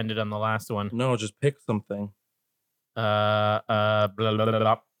 should have ended on the last one. No, just pick something. Blah, blah, blah,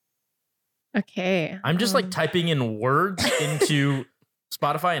 blah. Okay. I'm just like typing in words into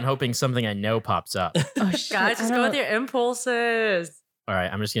Spotify and hoping something I know pops up. Oh, shit. Guys, just I go don't- with your impulses. All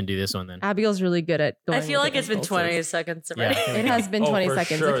right, I'm just gonna do this one then. Abigail's really good at going I feel with like the it's been 20 impulses. seconds Yeah, already. here we It go. has been 20 for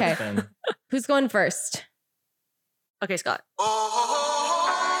seconds. sure Okay. it's been- Who's going first? Okay, Scott.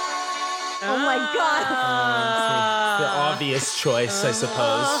 Oh my God. the obvious choice, I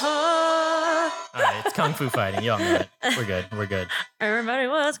suppose. All right, it's kung fu fighting. Y'all know it. We're good. We're good. Everybody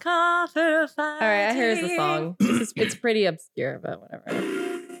was confident. All right, here's the song. It's pretty obscure, but whatever.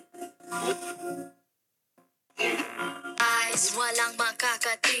 Eyes, walang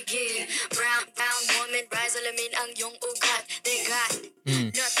makakatigil. Brown woman, rise, alamin ang iyong ugat. They got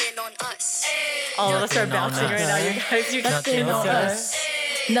nothing on us. All of us are Nothing on bouncing right us. now, you guys. You Nothing can on see us.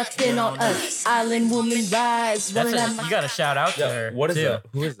 us. Nothing on us. Island woman rise. That's you got to shout out to her. What is too. that?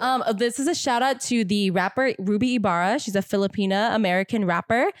 Who is that? This is a shout out to the rapper Ruby Ibarra. She's a Filipina American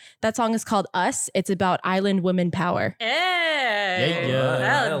rapper. That song is called Us. It's about island women power. Hey.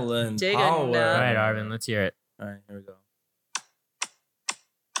 Yeah. Island dig it power. now. All right, Arvin, let's hear it. All right, here we go.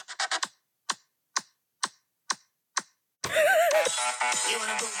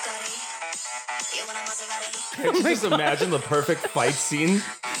 Can you just imagine the perfect fight scene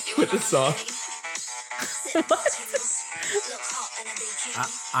with the song?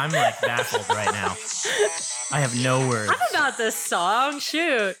 I'm like baffled right now. I have no words. How about this song?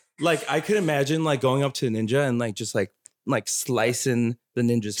 Shoot. Like I could imagine like going up to a ninja and like just like slicing the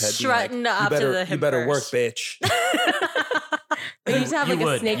ninja's head. being Strutting like, up to the hip You better work, first." bitch. You just have You like a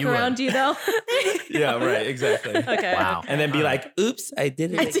would, snake you would. around you though. Yeah, right, exactly. Okay. Wow. And then be like, oops, I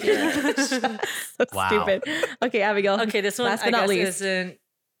did it again. So Wow. stupid. Okay, Abigail. Okay, this one Last but I not guess least. isn't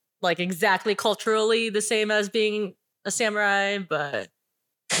like exactly culturally the same as being a samurai, but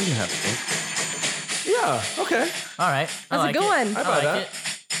You can have it. Yeah, okay. All right. I That's like a good it. one. I I buy like that.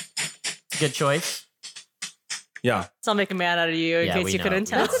 it. Good choice. Yeah. I'll make a man out of you in Yeah, case we you know. couldn't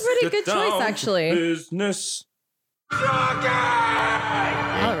tell. That's a pretty good Get down choice, to actually. Business. All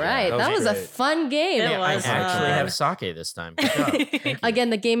right, That that was was a great. fun game. It I was actually fun. have sake this time. Good job. Thank you. Again,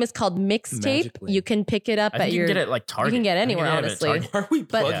 the game is called Mixtape. Magically. You can pick it up I at think you your. can get it like Target. can get I think anywhere, they have it at honestly. Target. Why are we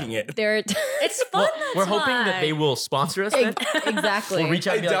But- plugging it? They're It's fun. Well, that's we're hoping that why. they will sponsor us. Then. exactly. We'll reach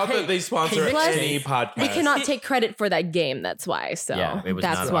out I and be like, doubt hey, that they sponsor hey, Plus, any podcast. we cannot take credit for that game. That's why. So yeah, it was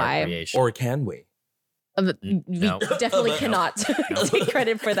that's not our why. creation. Or can we? We No. definitely cannot take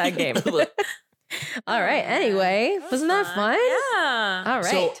credit for that game. All right. Anyway, wasn't that fun? Yeah. All right.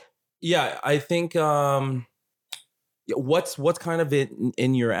 So, yeah, I think what's kind of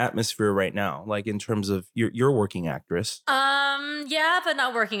in your atmosphere right now, like in terms of you're a working actress. Yeah, but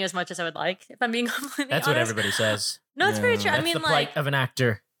not working as much as I would like, if I'm being completely That's honest. what everybody says. No, it's very Yeah. true. That's I mean, the like, plight of an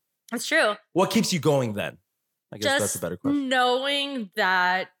actor. it's true. What keeps you going then? I guess that's a Just better question. knowing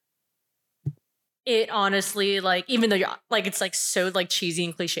that it honestly, like, even though you're like, it's like so like cheesy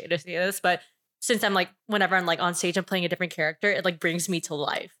and cliche to say this, but since I'm like, whenever I'm like on stage, I'm playing a different character, it like brings me to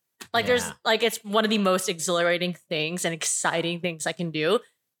life. Like there's Yeah. like, it's one of the most exhilarating things and exciting things I can do.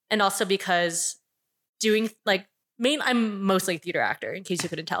 And also because doing like I'm mostly a theater actor in case you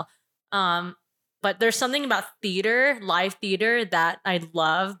couldn't tell. But there's something about theater, live theater that I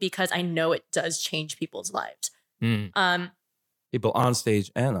love because I know it does change people's lives. Mm. People on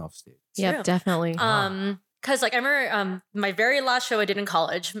stage and off stage. Yep, true. definitely. Because like I remember my very last show I did in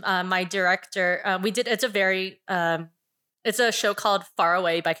college, my director, it's a show called Far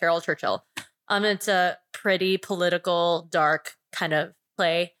Away by Carol Churchill. It's a pretty political, dark kind of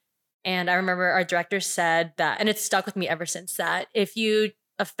play. And I remember our director said that, and it's stuck with me ever since, that if you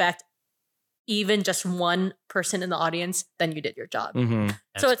affect even just one person in the audience, then you did your job. Mm-hmm. So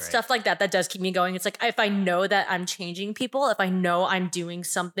That's it's great. stuff like that that does keep me going. It's like if I know that I'm changing people, if I know I'm doing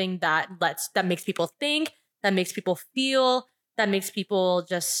something that makes people think, that makes people feel, that makes people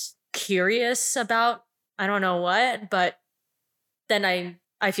just curious about I don't know what, but then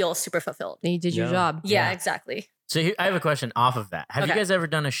I feel super fulfilled. you did your Yeah. job. Yeah, Yeah. exactly. So I have a question off of that. Have you Okay. guys ever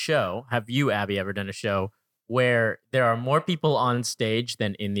done a show? Have you, Abby, ever done a show where there are more people on stage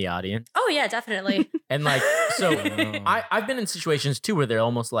than in the audience? Oh yeah, definitely. And like, so Oh. I've been in situations too where they're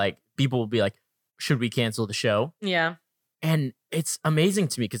almost like people will be like, "Should we cancel the show?" Yeah. And it's amazing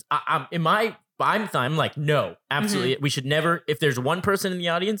to me because I'm like, no, absolutely, we should never. If there's one person in the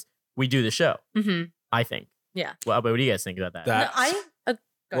audience, we do the show. Mm-hmm. I think. Yeah. Well, but what do you guys think about that? That- No, That's-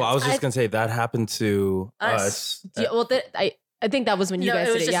 go Well, I ahead. was just gonna say that happened to Us. us. Yeah, well, I think that was when you no, guys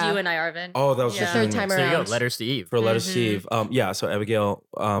it was did it. just Yeah. you and I, Arvin. Oh, that was Yeah. just Third me. time So there you go. around. Letters to Eve. For Letters Mhm. Steve. Yeah, so Abigail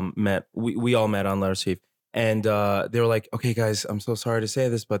met we all met on Letters Steve. And they were like, okay, guys, I'm so sorry to say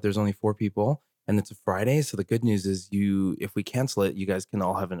this, but there's only 4 people and it's a Friday. So the good news is if we cancel it, you guys can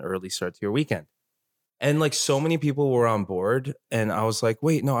all have an early start to your weekend. And like so many people were on board. And I was like,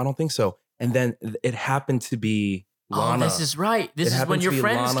 wait, no, I don't think so. And then it happened to be Lana. Oh, this is right. This It is when happened to your be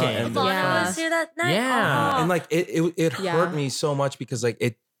friends Lana came. and- Lana Yeah. was here that night. Yeah. Oh. And like it Yeah. hurt me so much because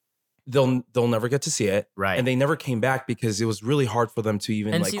like they'll never get to see it. Right. And they never came back because it was really hard for them to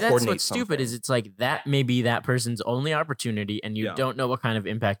even And like see, that's coordinate what's stupid something. is it's like that may be that person's only opportunity, and you Yeah. don't know what kind of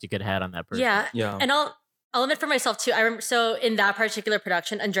impact you could have had on that person. Yeah. Yeah. And I'll admit for myself too. I remember so in that particular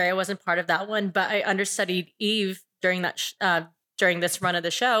production, Andrea wasn't part of that one, but I understudied Eve during during this run of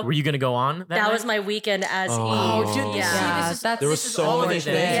the show. Were you going to go on? That was my weekend as Oh. Eve. Dude, yeah. There was so many This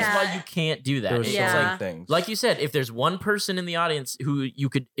things. is Yeah. why you can't do that. There were It's so Yeah. many things. like you said, if there's one person in the audience who you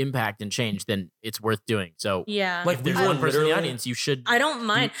could impact and change, then it's worth doing. So, Yeah. Like, if there's we were one person in the literally- audience, you should. I don't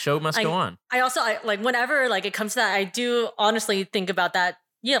mind. Show must go on. I also like whenever like it comes to that, I do honestly think about that.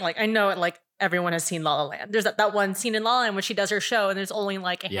 Yeah, like I know it like everyone has seen La La Land. There's that one scene in La La Land when she does her show and there's only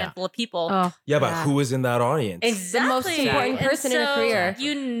like a Yeah. handful of people. Oh, Yeah, but who was in that audience? Exactly. most important And person in a so career.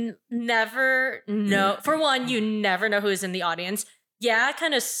 You never know. For one, you never know who's in the audience. Yeah, it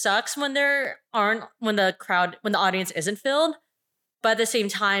kind of sucks when the audience isn't filled. But at the same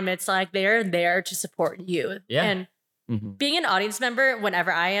time, it's like they're there to support you. Yeah. And Mhm. being an audience member,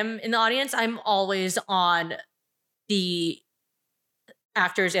 whenever I am in the audience, I'm always on the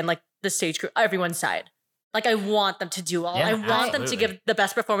actors and like the stage crew, everyone's side. Like I want them to do well. Yeah, I want them to absolutely. give the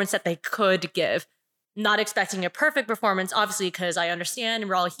best performance that they could give. Not expecting a perfect performance, obviously, because I understand and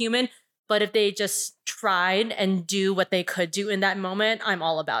we're all human. But if they just tried and do what they could do in that moment, I'm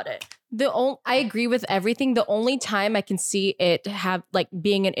all about it. I agree with everything. The only time I can see it have like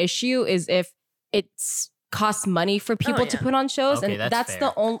being an issue is if it's costs money for people to yeah. put on shows, Okay, and that's that's fair.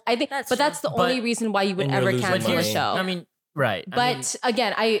 the only. I think, That's but that's the true. only But- reason why you would And you're ever losing cancel a money. show. I mean, right. But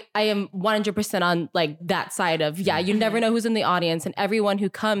again, I am 100% on like that side of, yeah, you never know who's in the audience, and everyone who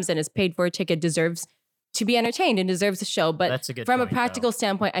comes and is paid for a ticket deserves to be entertained and deserves a show. But That's a good from point, a practical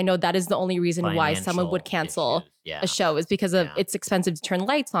standpoint, I know that is the only reason why someone would Financial cancel issues. Yeah. a show is because of Yeah. it's expensive to turn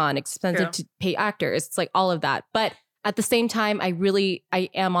lights on, expensive True. to pay actors. It's like all of that. But at the same time, I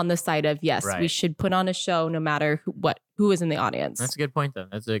am on the side of, yes, we Right. should put on a show no matter who is in the audience. That's a good point, though.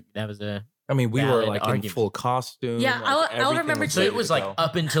 That was a. I mean, we were Valid like argument. in full costume. Yeah, like, I'll everything remember was So too. it ready was to like go.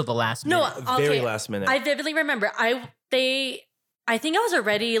 up until the last No, minute. Very okay. last minute. I vividly remember I think I was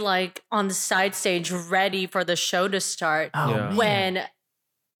already like on the side stage ready for the show to start Oh, Yeah. man. when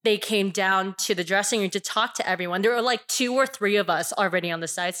they came down to the dressing room to talk to everyone. There were like 2 or 3 of us already on the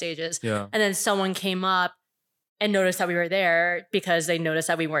side stages. yeah. And then someone came up and noticed that we were there because they noticed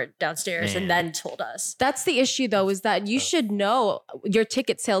that we weren't downstairs Man. and then told us. That's the issue, though, is that you should know your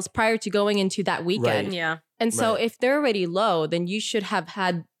ticket sales prior to going into that weekend. Right. Yeah. And so Right. if they're already low, then you should have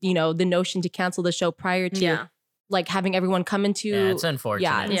had, the notion to cancel the show prior to Yeah. like having everyone come into. Yeah, it's unfortunate.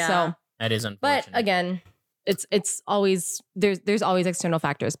 Yeah. And Yeah. so, That is unfortunate. but again, it's always, there's always external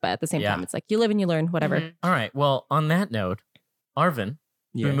factors, but at the same Yeah. time, it's like you live and you learn, whatever. Mhm. All right. Well, on that note, Arvin,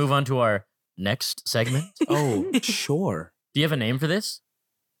 Yeah. we move on to our next segment. Oh, sure. Do you have a name for this?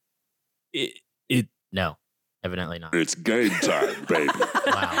 It No, evidently not. It's game time, baby.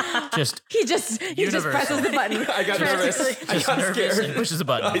 Wow. Just He just Universal. presses the button. I got nervous. Frantically. I Just got nervous scared. and pushes a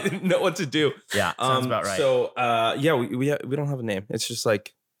button. I didn't know what to do. Yeah, sounds about right. So, yeah, we don't have a name. It's just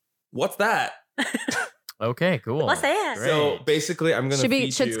like, what's that? Okay, cool. What's that? Great. So basically, I'm gonna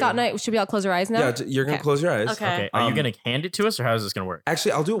feed Should you. Scott and I, should we all close our eyes now? Yeah, you're gonna Okay. close your eyes. Okay. Okay, are you Um, gonna hand it to us, or how is this gonna work?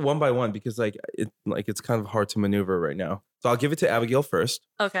 Actually, I'll do it one by one because it's kind of hard to maneuver right now. So I'll give it to Abigail first.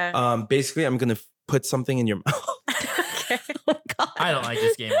 Okay. Basically, I'm gonna put something in your mouth. Okay. I don't like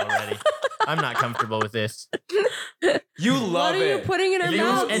this game already. I'm not comfortable with this. You What love are you it. putting in her You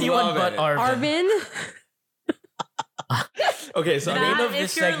mouth? Anyone love but it. Arvin. Arvin? Okay, so The I'm name gonna, of if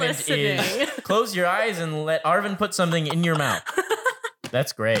this you're segment listening. is Close Your Eyes and Let Arvin Put Something in Your Mouth.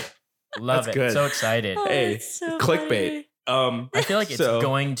 That's great. Love That's it. good. So excited. Oh, hey, it's so clickbait. I feel like it's so-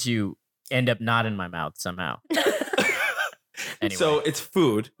 going to end up not in my mouth somehow. Anyway. So it's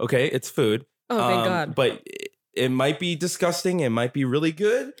food. Okay, it's food. Oh, thank God. But it might be disgusting. It might be really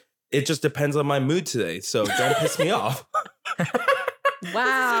good. It just depends on my mood today. So don't piss me off. Wow.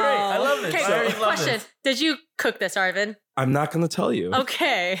 I love this. Okay, I already love question. this. Did you cook this, Arvin? I'm not gonna tell you.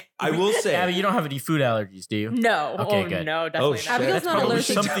 Okay. I will say. Abby, you don't have any food allergies, do you? No. Okay, oh, good. no, definitely shit. not. Abigail's That's not probably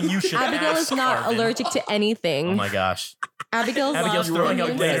allergic. something you should Abigail is ask not Arvin. allergic to anything. Oh my gosh. Abigail Abigail's loves throwing up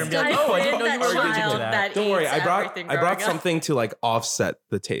onions. later and being like, oh, I didn't know you were allergic to that. Don't worry. eats I brought everything I brought growing up. something to like offset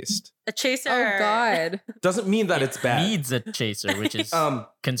the taste. A chaser. Oh God. Doesn't mean that it's bad. Needs a chaser, which is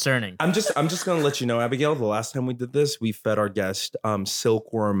concerning. I'm just gonna let you know, Abigail. The last time we did this, we fed our guest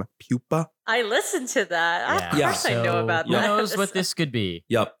silkworm pupa. I listened to that. Of Yeah. course I know about Who that. knows what this could be?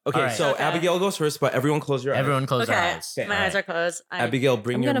 Yep. Okay, All right. so Okay. Abigail goes first, but everyone close your eyes. Everyone close their Okay. eyes. Okay. My eyes are closed. Abigail,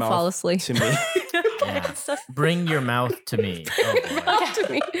 bring I'm your gonna mouth fall asleep. to me. Yeah. Bring your mouth to me. Oh, boy. Mouth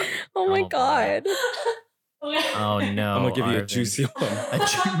to me. Oh my Oh, boy. God. Oh no. I'm gonna give you a Arvin. juicy one. A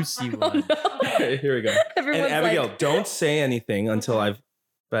juicy Oh, one. no. Okay, here we go. Everyone's And Abigail, like, don't say anything until I've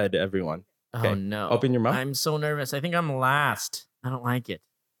fed everyone. Oh Okay. no. Open your mouth. I'm so nervous. I think I'm last. I don't like it.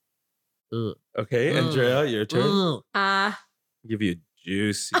 Ugh. Okay, Ugh. Andrea, your turn. Ugh. ah. Give you a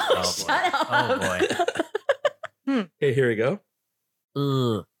juicy. Oh boy. Shut up. Oh boy. Okay, here we go.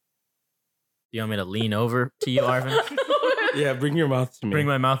 Ugh. Do you want me to lean over to you, Arvin? Yeah, bring your mouth to me. Bring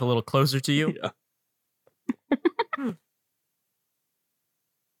my mouth a little closer to you. Yeah.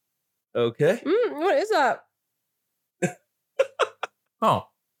 Okay. What is that? Oh,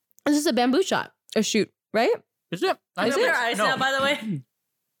 This is a bamboo shot or shoot, right? is it? I Is think it our it's- eyes no, now, by the way?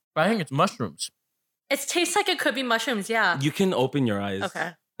 I think it's mushrooms. It tastes like it could be mushrooms, yeah. You can open your eyes.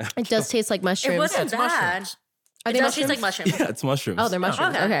 Okay. It does taste like mushrooms. It wasn't Yeah, it's bad. mushrooms. Are It they does taste like mushrooms? mushrooms. Yeah, it's mushrooms. Oh, they're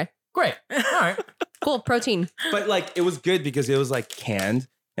mushrooms. Okay. Okay. Great. All right. Cool. Protein. But like, it was good because it was like canned.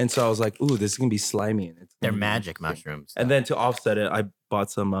 And so I was like, ooh, this is going to be slimy. And it's They're gonna be magic interesting. mushrooms. And then to offset it, I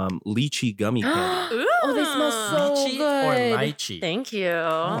bought some lychee gummy candy. Oh, they smell so lychee good. or lychee? Thank you.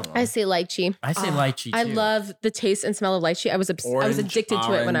 I say lychee. I say lychee too. I love the taste and smell of lychee. I was Orange, addicted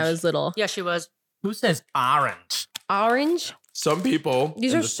to it when I orange. was little. Yeah, she was. Who says orange? Orange. Some people.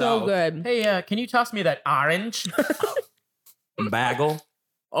 These in are the so South, good. Hey, can you toss me that orange? Bagel.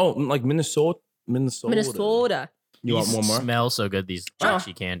 Oh, like Minnesota. Minnesota. You want These one more? smell so good, these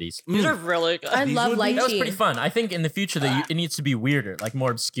lychee candies. These are really good. I These love would be- lychee. That was pretty fun. I think in the future it needs to be weirder, like more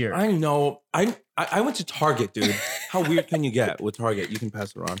obscure. I know. I went to Target, dude. How weird can you get with Target? You can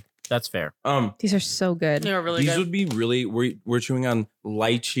pass it on. That's fair. These are so good. They were really These good. would be really. We're chewing on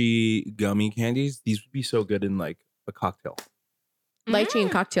lychee gummy candies. These would be so good in like a cocktail, Lychee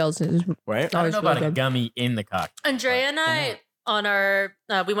and cocktails is right? I don't always know really about a good. gummy in the cocktail. Andrea and I on our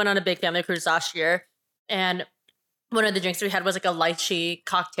we went on a big family cruise last year, and one of the drinks we had was like a lychee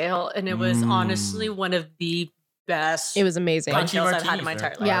cocktail, and it was honestly one of the best. It was amazing. Lychee cocktails I've had in my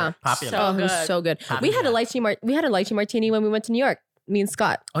martinis entire are- life. Yeah. Popular. Oh, it was good. so good. We had a lychee martini when we went to New York. Me and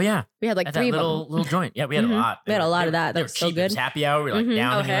Scott. Oh yeah, We had like at 3 that of little them. little joint. Yeah, we had Mhm. a lot. We had a lot of They that. were- That they was were so cheap. It was good. happy hour. We were like Mhm.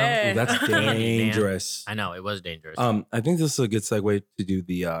 down Okay. Ooh, that's dangerous. I know it was dangerous. I think this is a good segue to do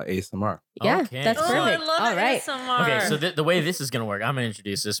the ASMR. Yeah, Okay. that's Oh, perfect. I love All right. ASMR. Okay, so the way this is gonna work, I'm gonna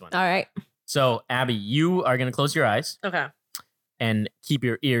introduce this one. All right. So Abby, you are gonna close your eyes Okay. and keep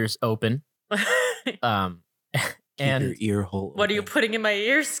your ears open. Keep And your ear hole. What are you open. putting in my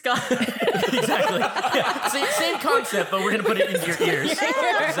ears, Scott? exactly. Yeah, same concept, but we're gonna put it into your ears.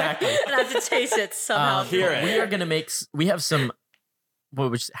 Exactly. And I have to taste it somehow. Hear it. We are gonna make. We have some,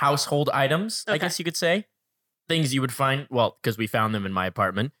 which household items, I Okay. guess you could say, things you would find. Well, because we found them in my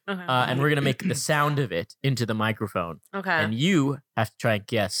apartment, Okay. and we're gonna make the sound of it into the microphone, Okay. and you have to try and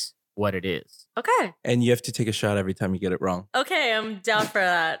guess what it is. Okay. And you have to take a shot every time you get it wrong. Okay, I'm down for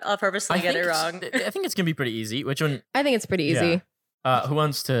that. I'll purposely get it wrong. I think it's gonna be pretty easy. Which one? I think it's pretty easy. Who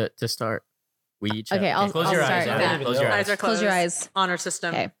wants to start? We each. Okay, have- I'll close your start, eyes. yeah. Abby, Close your Eyes eyes. are closed. Close your eyes. Honor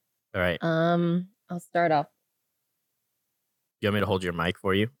system. Okay. All right. I'll start off. You want me to hold your mic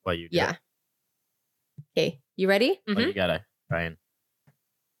for you while you do Yeah. it? Okay. You ready? Oh, you gotta try and.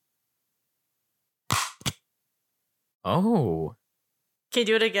 Oh. Can you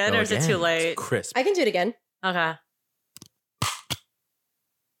do it again, Go or is it again. too late? Crisp. I can do it again. Okay.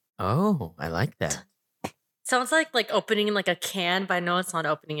 Oh, I like that. Sounds like opening like a can, but I know it's not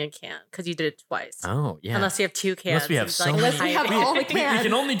opening a can because you did it twice. Oh, yeah. Unless you have 2 cans. Unless we have It's so like many. Unless we have all the we cans.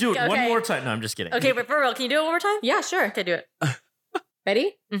 can only do it one Okay. more time. No, I'm just kidding. Okay, but for real, can you do it one more time? Yeah, sure. Okay, do it.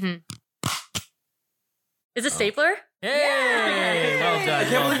 Ready? Mm-hmm. Is it stapler? Hey, well done. I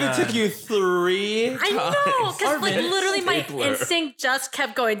can't believe it took you 3 times. I know, because like Arvin, literally my stapler. instinct just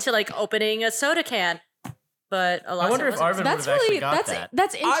kept going to like opening a soda can. But I wonder if Arvin would That's have actually really got that's that.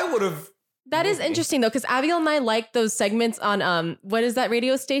 that's I would have. that is interesting though, because Abigail and I like those segments on what is that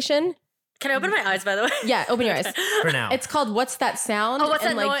radio station? Can I open my eyes, by the way? Yeah, open your eyes. For now. It's called What's That Sound? Oh, what's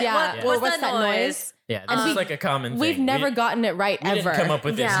and that like, noi- yeah, what- or what's what's that that noise? noise? yeah, this and is we- like a common thing. We've never gotten it right we ever. didn't come up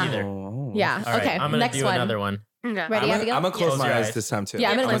with Yeah. this either. Oh. Yeah. All right, Okay. I'm gonna Next do one. another one. Okay. Ready, I'm gonna, Abigail? I'm gonna close Close my your eyes eyes. this time too. Yeah,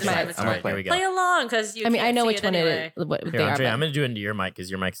 I'm gonna Yeah, close my try eyes. this I'm time. gonna play. Here we go. Play along because you. I mean, I can't know see which it one anyway. what Here, they are. Andrea, but- I'm gonna do it into your mic because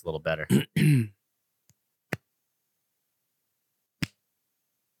your mic's a little better.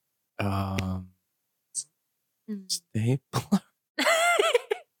 Stapler.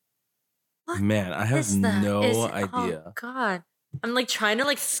 What Man, I have is that? no Is it- idea. Oh God, I'm like trying to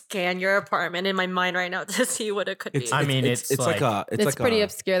like scan your apartment in my mind right now to see what it could be. I mean, it's it's like a. It's like pretty a,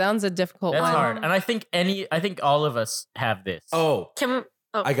 obscure. That one's a difficult That's one. hard, and I think all of us have this. Oh, Can we?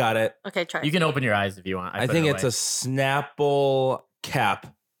 Oh, I got it. okay, try. You can open your eyes if you want. I think it's a Snapple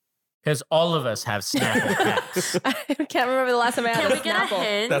cap. because all of us have Snapple caps. I can't remember the last time I had Can a we get Snapple. a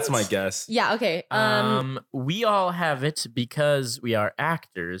hint? That's my guess. Yeah. Okay. We all have it because we are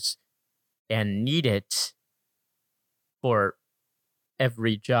actors and need it for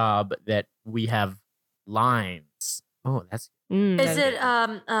every job that we have lines. Oh, that's Is it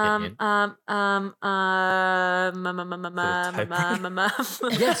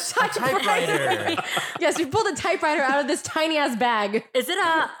Yes, a typewriter. Yes, we pulled a typewriter out of this tiny ass bag. Is it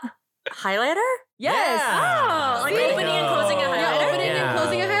a highlighter? Yes. Oh, like There you opening and go. closing a Yeah, highlighter. opening Yeah. and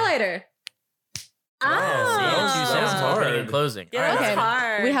closing a highlighter. See, two sounds, hard. opening and closing. Yeah, All right, that's Okay.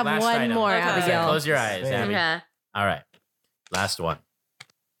 hard. We have Last one item. more, Okay. Abigail. Close your eyes, Man. Abby. Okay. All right. Last one.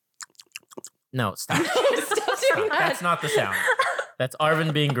 No, stop. Stop doing that. That's not the sound. That's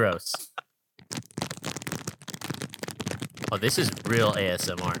Arvin being gross. Oh, this is real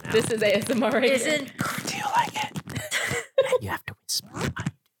ASMR now. This is ASMR right here. Isn't Do you like it? You have to whisper.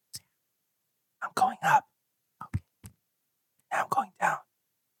 I'm going up. Okay. Now I'm going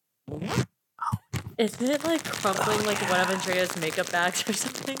down. isn't it like crumpling like one of Andrea's makeup bags or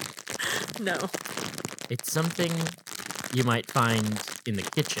something? No. It's something you might find in the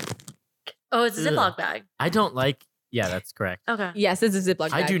kitchen. Oh, it's a Ugh. Ziploc bag. I don't like. Yeah, that's correct. Okay. Yes, it's a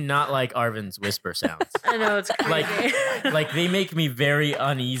Ziploc bag. I do not like Arvin's whisper sounds. I know it's like, crazy. like they make me very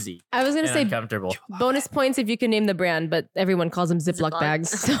uneasy I was going to and say uncomfortable. bonus points if you can name the brand, but everyone calls them Ziploc Ziploc. bags.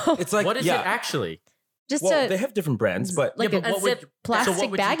 So It's like What is yeah. it actually? just Well, a they have different brands, but like yeah, a but what would, zip plastic so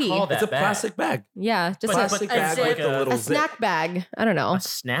what would baggie. you call that it's a bag? plastic bag. yeah, just But- a, Plastic but bag zip- with the little a zip. snack bag. I don't know. A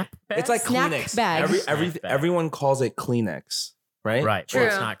snap bag? It's like Snack Kleenex. bag. Snack bag. Everyone calls it Kleenex, right? Right. True. Well,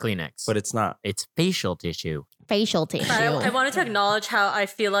 it's not Kleenex. But it's not. it's facial tissue. Facial tissue. But I wanted to acknowledge how I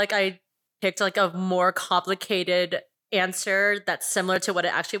feel like I picked like a more complicated answer that's similar to what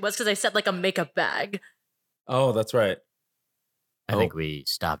it actually was because I said like a makeup bag. Oh, that's right. I Oh. think we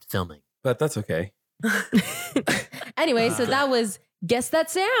stopped filming. But that's okay. Anyway, so that was Guess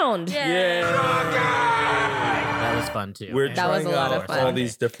That Sound. That was fun too. We're And- That was trying a lot of out fun. all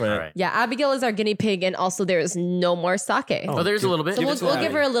these different. All right. Yeah, Abigail is our guinea pig, and also there is no more sake. Oh, there's a little bit. So give we'll, it to we'll Abby.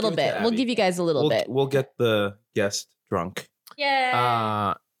 give her a little Give it to bit. We'll Abby. give you guys a little bit. We'll get the guest drunk.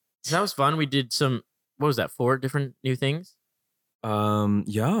 Yeah. So that was fun. We did some. What was that? 4 different new things.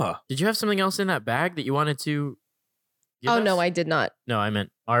 Yeah. Did you have something else in that bag that you wanted to? Give Oh, us? no, I did not. No, I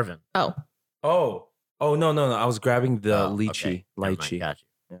meant Arvin. Oh, Oh. Oh no. I was grabbing the Oh, lychee. okay. Never mind. Lychee. Got you.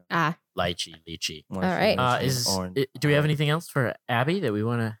 Lychee. All right. Is Orange. do we have anything else for Abby that we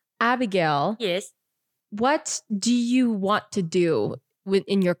want to? Abigail, Yes. what do you want to do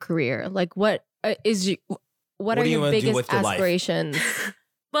in your career? Like, what is you? What are do you your wanna do biggest with your life? aspirations?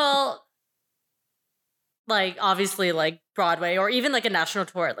 Well, like obviously like Broadway or even like a national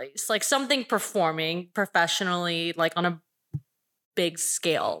tour at least. Like something performing professionally, like on a big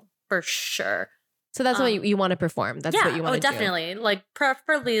scale for sure. So that's what you want to perform. That's what you want to do. definitely. Like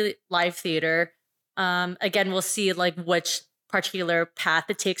preferably live theater. Again, we'll see like which particular path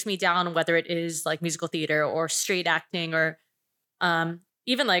it takes me down, whether it is like musical theater or straight acting or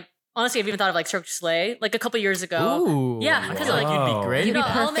even like honestly, I've even thought of like Cirque du Soleil like a couple years ago. Ooh, Yeah, I because, feel like, like you'd be great. You'd be at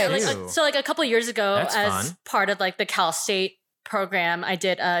that, I'll admit, perfect. too. so like a couple years ago, That's as fun. part of like the Cal State program, I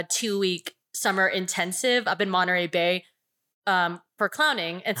did a 2-week summer intensive up in Monterey Bay for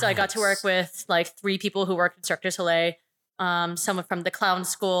clowning, and so I got to work with like 3 people who worked in Cirque du Soleil. Someone from the clown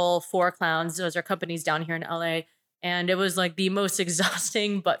school, 4 clowns. Those are companies down here in LA, and it was like the most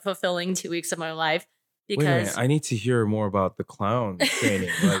exhausting but fulfilling 2 weeks of my life Wait a minute. because I need to hear more about the clown training.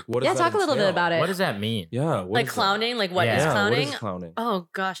 Like, what does Yeah, that talk a little bit entail? about it. What does that mean? Yeah. what like is that? clowning, like what is Yeah, Yeah, clowning? What is clowning? Oh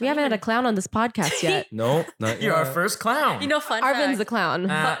gosh, We I haven't don't had a clown on this podcast yet. No, not You're our yet. first clown. You know, fun Arvin's fact. the clown.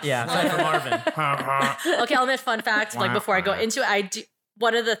 yeah, aside from Arvin. Okay, I'll admit fun fact. Like before I go into it, I do.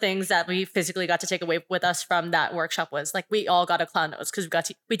 One of the things that we physically got to take away with us from that workshop was like we all got a clown nose because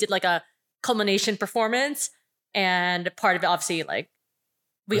we did like a culmination performance, and part of it obviously like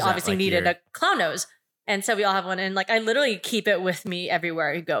we Was that, obviously like, needed your- a clown nose, and so we all have one, and like I literally keep it with me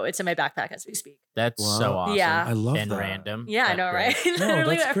everywhere I go. It's in my backpack as we speak. That's Wow. so awesome. Yeah. I love and that. random. Yeah, I but know, great. right? No,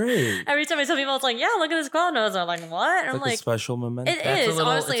 Literally, that's great. every time I tell people, it's like, yeah, look at this clown nose. I'm like, what? It's I'm like, a like, special memento. it That's is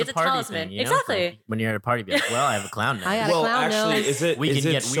honestly, it's a party talisman. thing, you know, Exactly. for when you're at a party, be like, well, I have a clown nose. I got a Well, clown actually, nose. is it We is can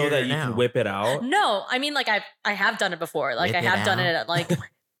it get so weirder that you now. can whip it out? No, I mean like I have done it before. Like Whip I it have done it out. at like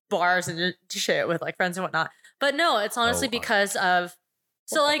bars and shit with like friends and whatnot. But no, it's honestly wow. because of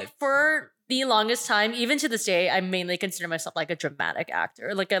so like for the longest time, even to this day, I mainly consider myself like a dramatic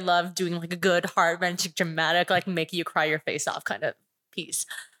actor. Like I love doing like a good heart-wrenching dramatic, like make you cry your face off kind of piece.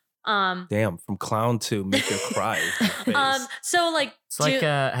 Damn, from clown to make you cry. Face. So like It's like,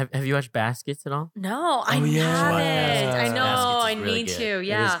 have you watched Baskets at all? no, I Oh, yeah. haven't. I Baskets know, I is really need good. to. It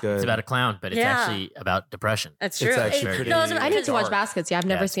Yeah, is good. It's about a clown, but it's Yeah. actually about depression. that's It's true. actually It- pretty- no, I need to watch dark. Baskets. Yeah, I've Yeah,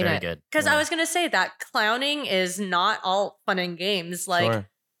 never it's seen very it. good. because Yeah. I was gonna say that clowning is not all fun and games. Like Sure.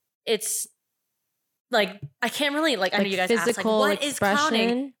 it's like I can't really like I know Like you guys asked like physical what is clowning?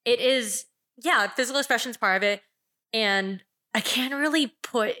 expression. It is physical expression's part of it, and I can't really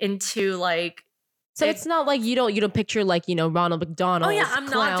put into like. So it's not like you don't picture like, Ronald McDonald. Oh yeah, I'm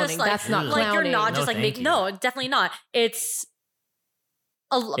not just like that's not like clowning. you're not No, just like thank making. you. No, definitely not. It's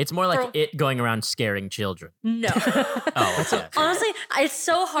It's more like it going around scaring children. No. Oh, okay. Honestly, it's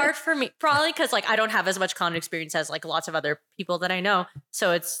so hard for me. Probably because like I don't have as much clown experience as like lots of other people that I know.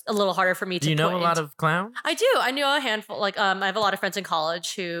 So it's a little harder for me to. Do you know put a lot into- of clowns? I do. I knew a handful. Like I have a lot of friends in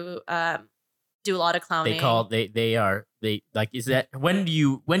college who do a lot of clowning. Is that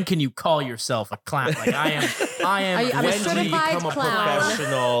when can you call yourself a clown? Like I am I'm a when do you certified become a clown.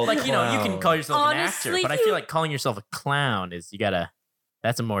 professional like you can clown? call yourself an Honestly, actor, but I feel like calling yourself a clown is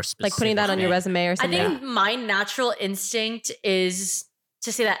that's a more specific Like putting that on your thing. resume or I something. think my natural instinct is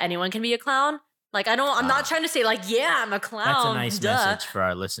to say that anyone can be a clown. Like I'm not trying to say like, yeah, I'm a clown. That's a nice duh. message for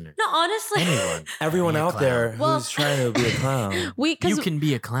our listeners. No, honestly. Anyone. Everyone Be a out clown. there Well- who's trying to be a clown. You Because can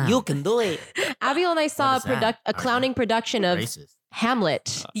be a clown. can do it. Abigail and I saw What is that? a clowning production of Racist.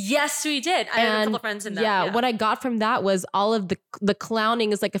 Hamlet. Yes, we did. I have a couple friends in that. Yeah, what I got from that was all of the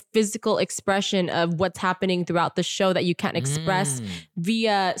clowning is like a physical expression of what's happening throughout the show that you can't express Mm.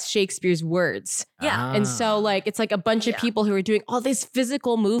 via Shakespeare's words. Yeah. And so like it's like a bunch of Yeah. people who are doing all this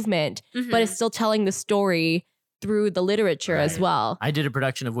physical movement, but it's still telling the story through the literature as Right. well. I did a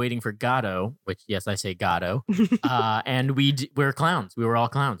production of Waiting for Godot, which yes, I say Godot, and we're clowns. We were all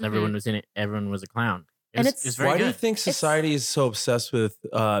clowns. Mhm. Everyone was in it. Everyone was a clown. And It's it's- very Why do you good think society is so obsessed with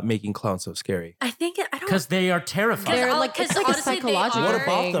making clowns so scary? I think I don't. because they are terrifying. They're I'll- like it's 'cause like a honestly, they psychological What are-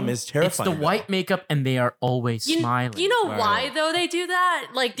 about thing. them is It's terrifying. the white makeup, and they are always smiling. You know Right. why though they do that?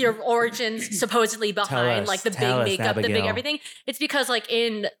 Like their origins supposedly behind us, like the tell big us, makeup, the big Abigail. everything. It's because like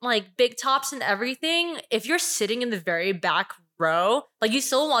in like big tops and everything, if you're sitting in the very back row, like you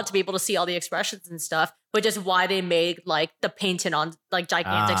still want to be able to see all the expressions and stuff, which is why they made like the painting on like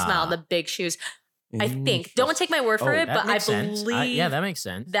gigantic Ah. smile and the big shoes. I think. Don't take my word for Oh, it, That but I makes sense. believe Yeah, that makes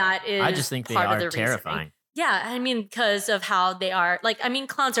sense. that is I just think they part of are the reasoning. terrifying. Yeah, I mean, because of how they are. Like, I mean,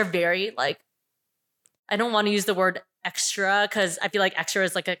 clowns are very like. I don't want to use the word extra because I feel like extra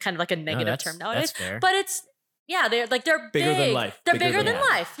is like a kind of like a No, negative that's- term nowadays. That's fair. But it's they're Bigger big. than life. They're Bigger bigger than than life.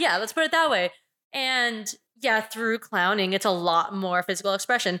 life. Yeah, let's put it that way. And yeah, through clowning, it's a lot more physical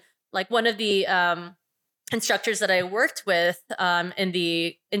expression. Like one of the instructors that I worked with in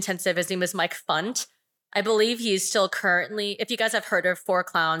the intensive, his name is Mike Funt. I believe he's still currently, if you guys have heard of Four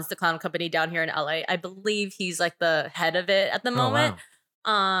Clowns, the clown company down here in LA, I believe he's like the head of it at the Oh, moment.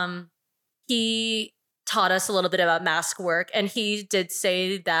 wow. He taught us a little bit about mask work, and he did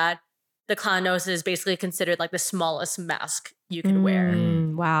say that the clown nose is basically considered like the smallest mask you can wear.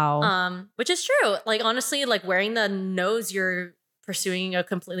 Wow. Which is true. Like honestly, like wearing the nose, you're pursuing a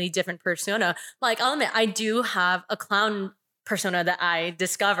completely different persona. Like I'll admit, I do have a clown persona that I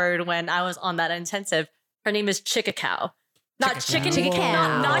discovered when I was on that intensive. Her name is Chicka Cow. Not chicken Chicka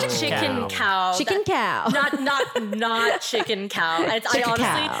Cow. Not Chicka chicken Cow. cow. Chicken cow. Not chicken cow. I Chicka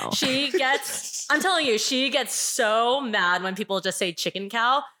honestly, cow. she gets. I'm telling you, she gets so mad when people just say chicken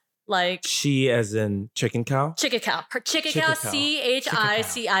cow. Like She as in chicken cow? Chicka Cow. Her Chicka Chicka Cow. Cow.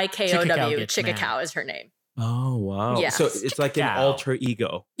 CHICIKOW. gets Chicka mad. Cow is her name. Oh, wow. Yes. So it's like an Cow. alter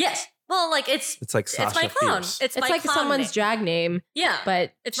ego. Yes. Well, like it's It's like Sasha it's my clown. Fierce. It's It's my like clown someone's name. drag name, Yeah.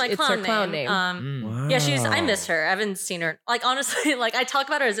 but It's my her clown, clown name. name. Mm. Yeah, I miss Wow. her. I haven't seen her. Like honestly, like I talk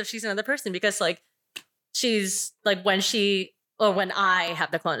about her as if she's another person because like she's like when I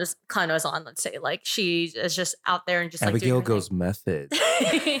have the clown nose on, let's say, like she is just out there and just like Abigail doing her goes method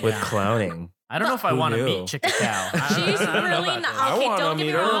thing. with Yeah. clowning. I don't know if I Who want to knew? meet Chicka Cow. She's I don't know really about not. that. I Okay, wanna don't get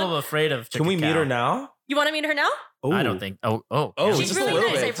me meet her. I'm a wrong. little afraid of Chicka Can we meet Cow. her now? You want to meet her now? I Ooh. don't think. Oh, Oh, She's just really a little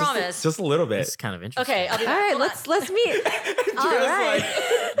nice, bit. I promise. Just a little bit. This is kind of interesting. Okay, I'll be All back. right, Hold on. let's meet. All Andrea's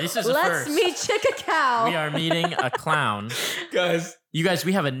right, This is a let's first. meet Chicka Cow. We are meeting a clown. Guys, You guys,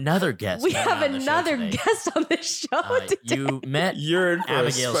 we have another guest. We coming have on the show another today. guest on the show today. You met you're in for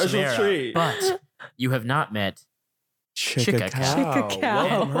Abigail a special Somera, treat. but you have not met. Chicka Chicka Cow. Chicka Cow.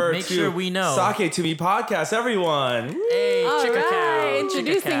 Welcome her Make to sure we know. Sake to Me podcast, everyone. Hey, All Chicka right, Cow.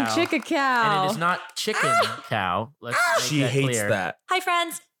 introducing Chicka Cow. Chicka And it Cow. is not chicken cow. Let's make She that hates clear. that. Hi,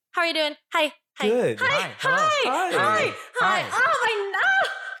 friends. How are you doing? Hi. Hi. Good. Hi. Hi. Hello. Hi. Hi. Hi. Hi. Hi. Oh, my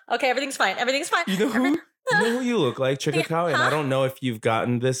no. Okay, everything's fine. Everything's fine. You know who? You know who you look like, Chicka Cow? And I don't know if you've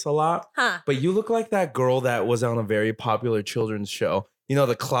gotten this a lot, Huh? but you look like that girl that was on a very popular children's show. You know,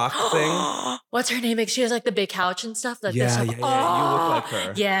 the clock thing? What's her name? She has like the big couch and stuff. Like this Yeah, stuff. yeah, yeah. You look like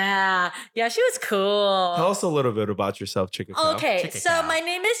her. Yeah. Yeah, she was cool. Tell us a little bit about yourself, Chicka Cow. Okay, Chicka so Cow. my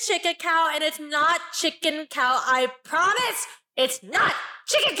name is Chicka Cow, and it's not chicken cow. I promise, it's not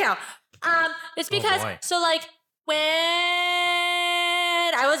chicken cow. It's because boy. so like when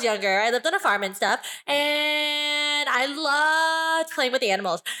I was younger, I lived on a farm and stuff, and I loved playing with the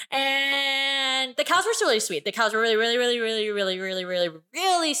animals. And the cows were really sweet. The cows were really, really, really, really, really, really, really,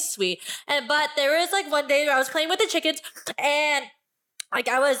 really sweet. But there was like one day where I was playing with the chickens, and like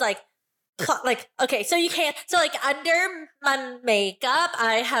I was like, okay, so you can't, so like under my makeup,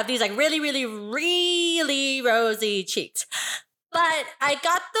 I have these like really, really, really rosy cheeks. But I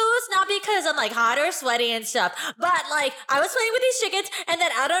got those not because I'm like hot or sweaty and stuff, but like I was playing with these chickens and then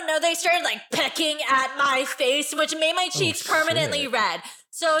I don't know, they started like pecking at my face, which made my cheeks permanently red.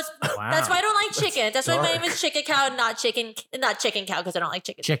 So that's why I don't like chicken. That's why my name is Chicken Cow, not Chicken Cow, because I don't like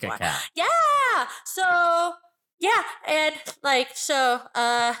chicken. Chicken Cow. Yeah. So yeah, and like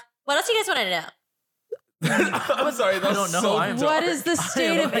what else do you guys want to know? I'm sorry, that's I don't know. so What is the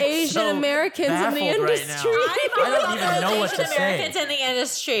state of Asian Americans in the industry? I don't even know what to Asian Americans say. in the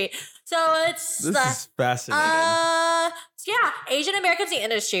industry. So it's This is fascinating. yeah, Asian Americans in the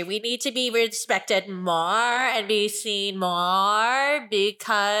industry. We need to be respected more and be seen more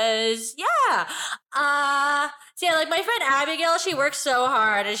because so yeah, like my friend Abigail, she works so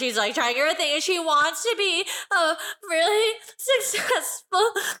hard and she's like trying everything and she wants to be a really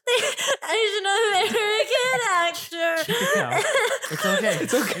successful Asian American actor. It's okay.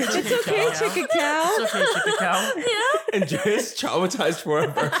 It's okay, Chicken Cow. It's okay, Chicken Cow. Yeah. Andrea's traumatized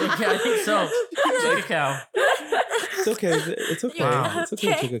forever. Okay, I think so. Chicken Cow. It's okay. It's okay. Wow. It's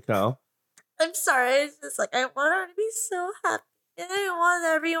okay, Chicken Cow. I'm sorry. It's just like I want her to be so happy. And I want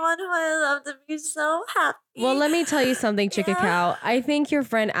everyone who I love to be so happy. Well, let me tell you something, Chicken Cow. I think your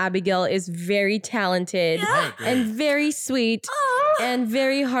friend Abigail is very talented and very sweet and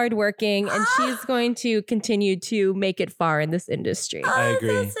very hardworking, and she's going to continue to make it far in this industry. I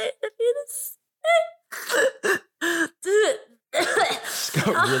agree. She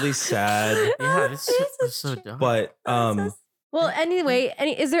got really sad. Yeah, this is so dumb. But Well, anyway,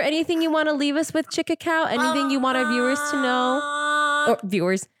 is there anything you want to leave us with, Chicken Cow? Anything you want our viewers to know?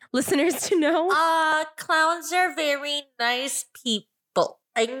 Or listeners to know? Clowns are very nice people.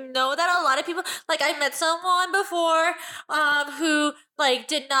 I know that a lot of people, like I met someone before who like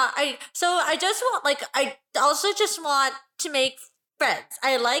did not, I also just want to make friends.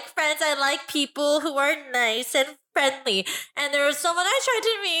 I like friends. I like people who are nice and friendly. And there was someone I tried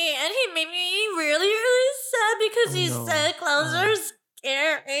to meet and he made me really, really sad because he said clowns are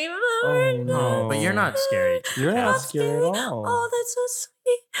scary. oh no. But you're not scary. You're not scared at all. Oh, that's so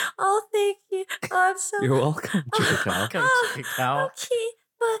sweet. Oh, thank you. Oh, I'm so You're welcome, Chicken Cow. Come, Chicken Cow. okay.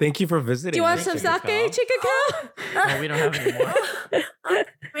 But Thank you for visiting. Do you want me, some Chicken sake, Cow. Chicken Cow? Oh, we don't have any more.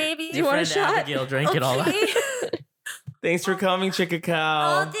 maybe. Do you want a Friend shot? Abigail drank it all out. Okay. Thanks for coming, Chicken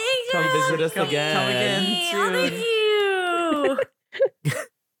Cow. Oh, thank you. Come visit us Come again. again. Oh, thank you.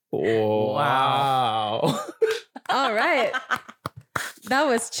 Oh, wow. All right. That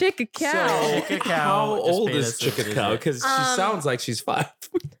was Chicken Cow. Chicken Cow How just old paid is us to Chicken visit. Cow? Because she sounds like she's 5.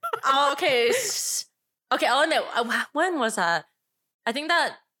 Oh, okay. Okay, I'll admit. When was that? I think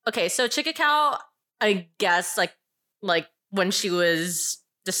that. Okay, so Chicken Cow, I guess, like when she was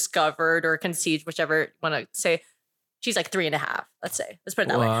discovered or conceived, whichever you want to say, she's like 3.5. Let's say. Let's put it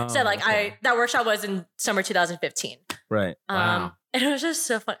that Wow, way. So like okay. that workshop was in summer 2015. Right. Wow. And it was just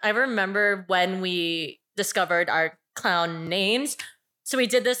so fun. I remember when we discovered our clown names. So we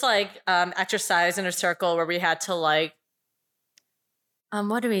did this like exercise in a circle where we had to like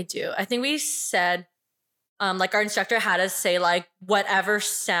what do we do? I think we said like our instructor had us say like whatever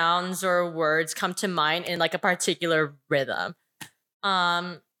sounds or words come to mind in like a particular rhythm.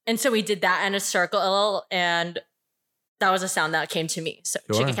 And so we did that in a circle and that was a sound that came to me. So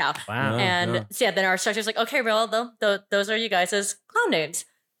Sure. Chicken Cow. Wow. And so yeah, then our instructor's like, okay, well, those are you guys' clown names.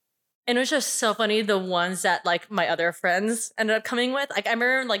 And it was just so funny, the ones that like my other friends ended up coming with. Like I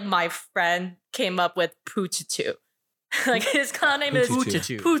remember like my friend came up with Pootutu. Like his clown name is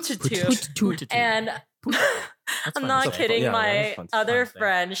Pootutu. Pootutu. And I'm fun. not That's kidding. Yeah, My that's fun. other Fun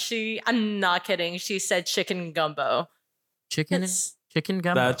thing. friend, I'm not kidding. She said chicken gumbo. Chicken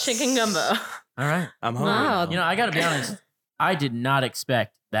gumbo. That's- Chicken gumbo. All right. I'm hungry. Wow. You know, I got to be honest. I did not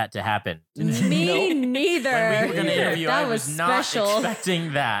expect that to happen. Me neither. When we were going to interview, that I was not special.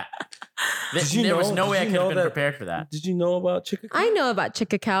 expecting that. Did you There know- was no did way I you could have know been that- prepared for that. Did you know about Chicken Cow? I know about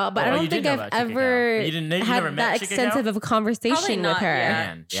Chicken Cow, but I Oh, don't you did think know I've about Chicken Cow. ever You never had met that Chicken Cow? extensive of a conversation Probably with her. not, yeah.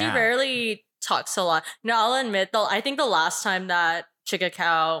 Man, She yeah. rarely talks a lot. No, I'll admit though, I think the last time that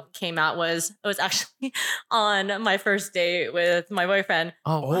Chikakao came out was actually on my first date with my boyfriend.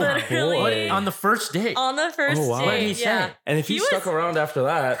 Oh, Literally. boy. On the first date. On the first Oh, wow. date. What did he say? And if he stuck around after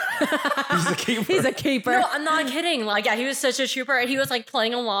that, he's a keeper. He's a keeper. No, I'm not kidding. Like, yeah, he was such a trooper, and he was like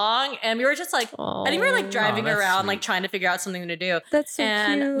playing along, and we were just like, I think we were like driving that's around, sweet. like trying to figure out something to do. That's so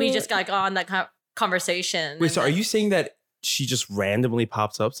and cute. we just got on that conversation. Wait, and so are then- you saying that she just randomly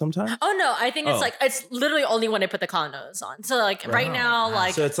pops up sometimes? Oh no, I think it's Oh. like it's literally only when I put the condos on. So like right now,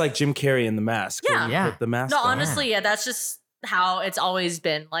 like So it's like Jim Carrey in The Mask. when Yeah. you Yeah. put the mask no, on. honestly, yeah, that's just how it's always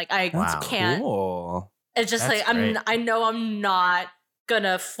been. Like I Wow. can't. Cool. It's just That's like great. I know I'm not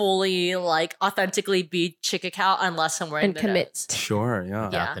gonna fully like authentically be Chikakao unless I'm wearing And the commit. nose. Sure, yeah.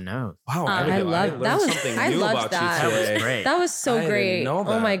 Got Yeah. the nose. Wow, I Abigail, love- learned that was- something I new loved about that. you That was today. great. That was so I didn't great. know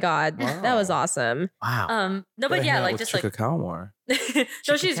Oh my that. God. That was Wow. awesome. Wow. No, Gotta but hang yeah, out like with just like Chikakao more. no,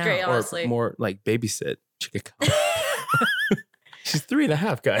 she's Chikakao. great, Or honestly. more like babysit Chikakao. She's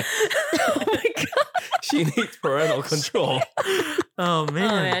 3.5, guys. Oh my God. She needs parental control. Oh,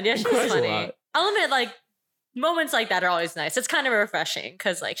 man. Oh man, yeah, she's Cries a funny. lot. I'll admit, like moments like that are always nice. It's kind of refreshing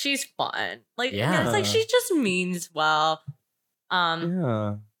because like she's fun. Like Yeah. it's like she just means well.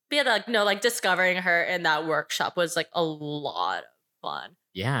 Yeah. But yeah, like no, like discovering her in that workshop was like a lot of fun.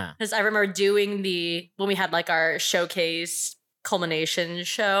 Yeah. Because I remember doing when we had like our showcase culmination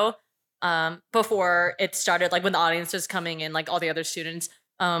show before it started, like when the audience was coming in, like all the other students.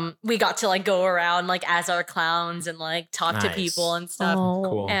 We got to like go around like as our clowns and like talk to Nice. people and stuff. Oh,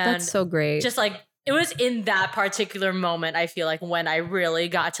 Cool. And that's so great. just like it was in that particular moment, I feel like when I really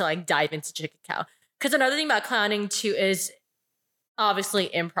got to like dive into Chikakao. Because another thing about clowning too is obviously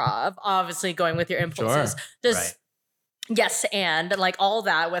improv, obviously going with your impulses. Sure. Just yes, and like all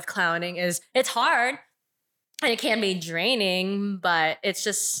that with clowning it's hard and it can be draining, but it's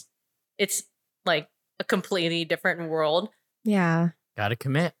like a completely different world. yeah. Gotta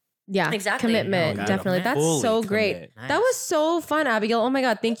commit. Yeah. Exactly. Commitment. No, Definitely. commit. That's Fully so great. commit. Nice. That was so fun, Abigail. Oh my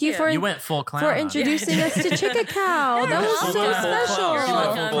God. Thank you you. for You went full clown. for on it. introducing us to Chikakao. That was you're so welcome. special. You're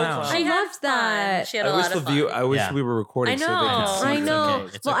welcome. Wow. I She had loved fun. that. She had a I wish lot the of fun. view. I wish Yeah. we were recording I so they could know. see. I It's know.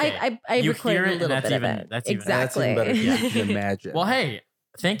 okay. It's Well, okay. I You recorded hear a it, and little that's bit even- of it. that's even- That's Exactly. even better than Yeah. you can imagine. Well, hey,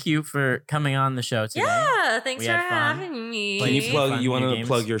 thank you for coming on the show today. Yeah, thanks We for had fun. having me. Can you Play plug? fun You want new to games.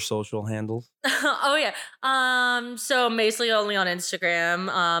 plug your social handles? Oh yeah. So basically only on Instagram.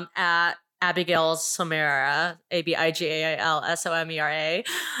 At Abigail Somera, ABIGAIL SOMERA.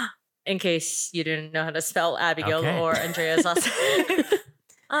 In case you didn't know how to spell Abigail Okay. or Andrea's last name.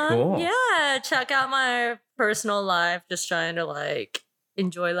 Cool. Yeah, check out my personal life. Just trying to like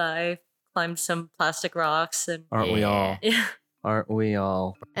enjoy life, climb some plastic rocks, and Aren't we all? yeah. Aren't we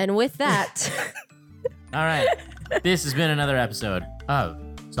all? And with that, All right. This has been another episode of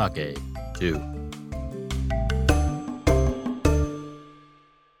Sake 2.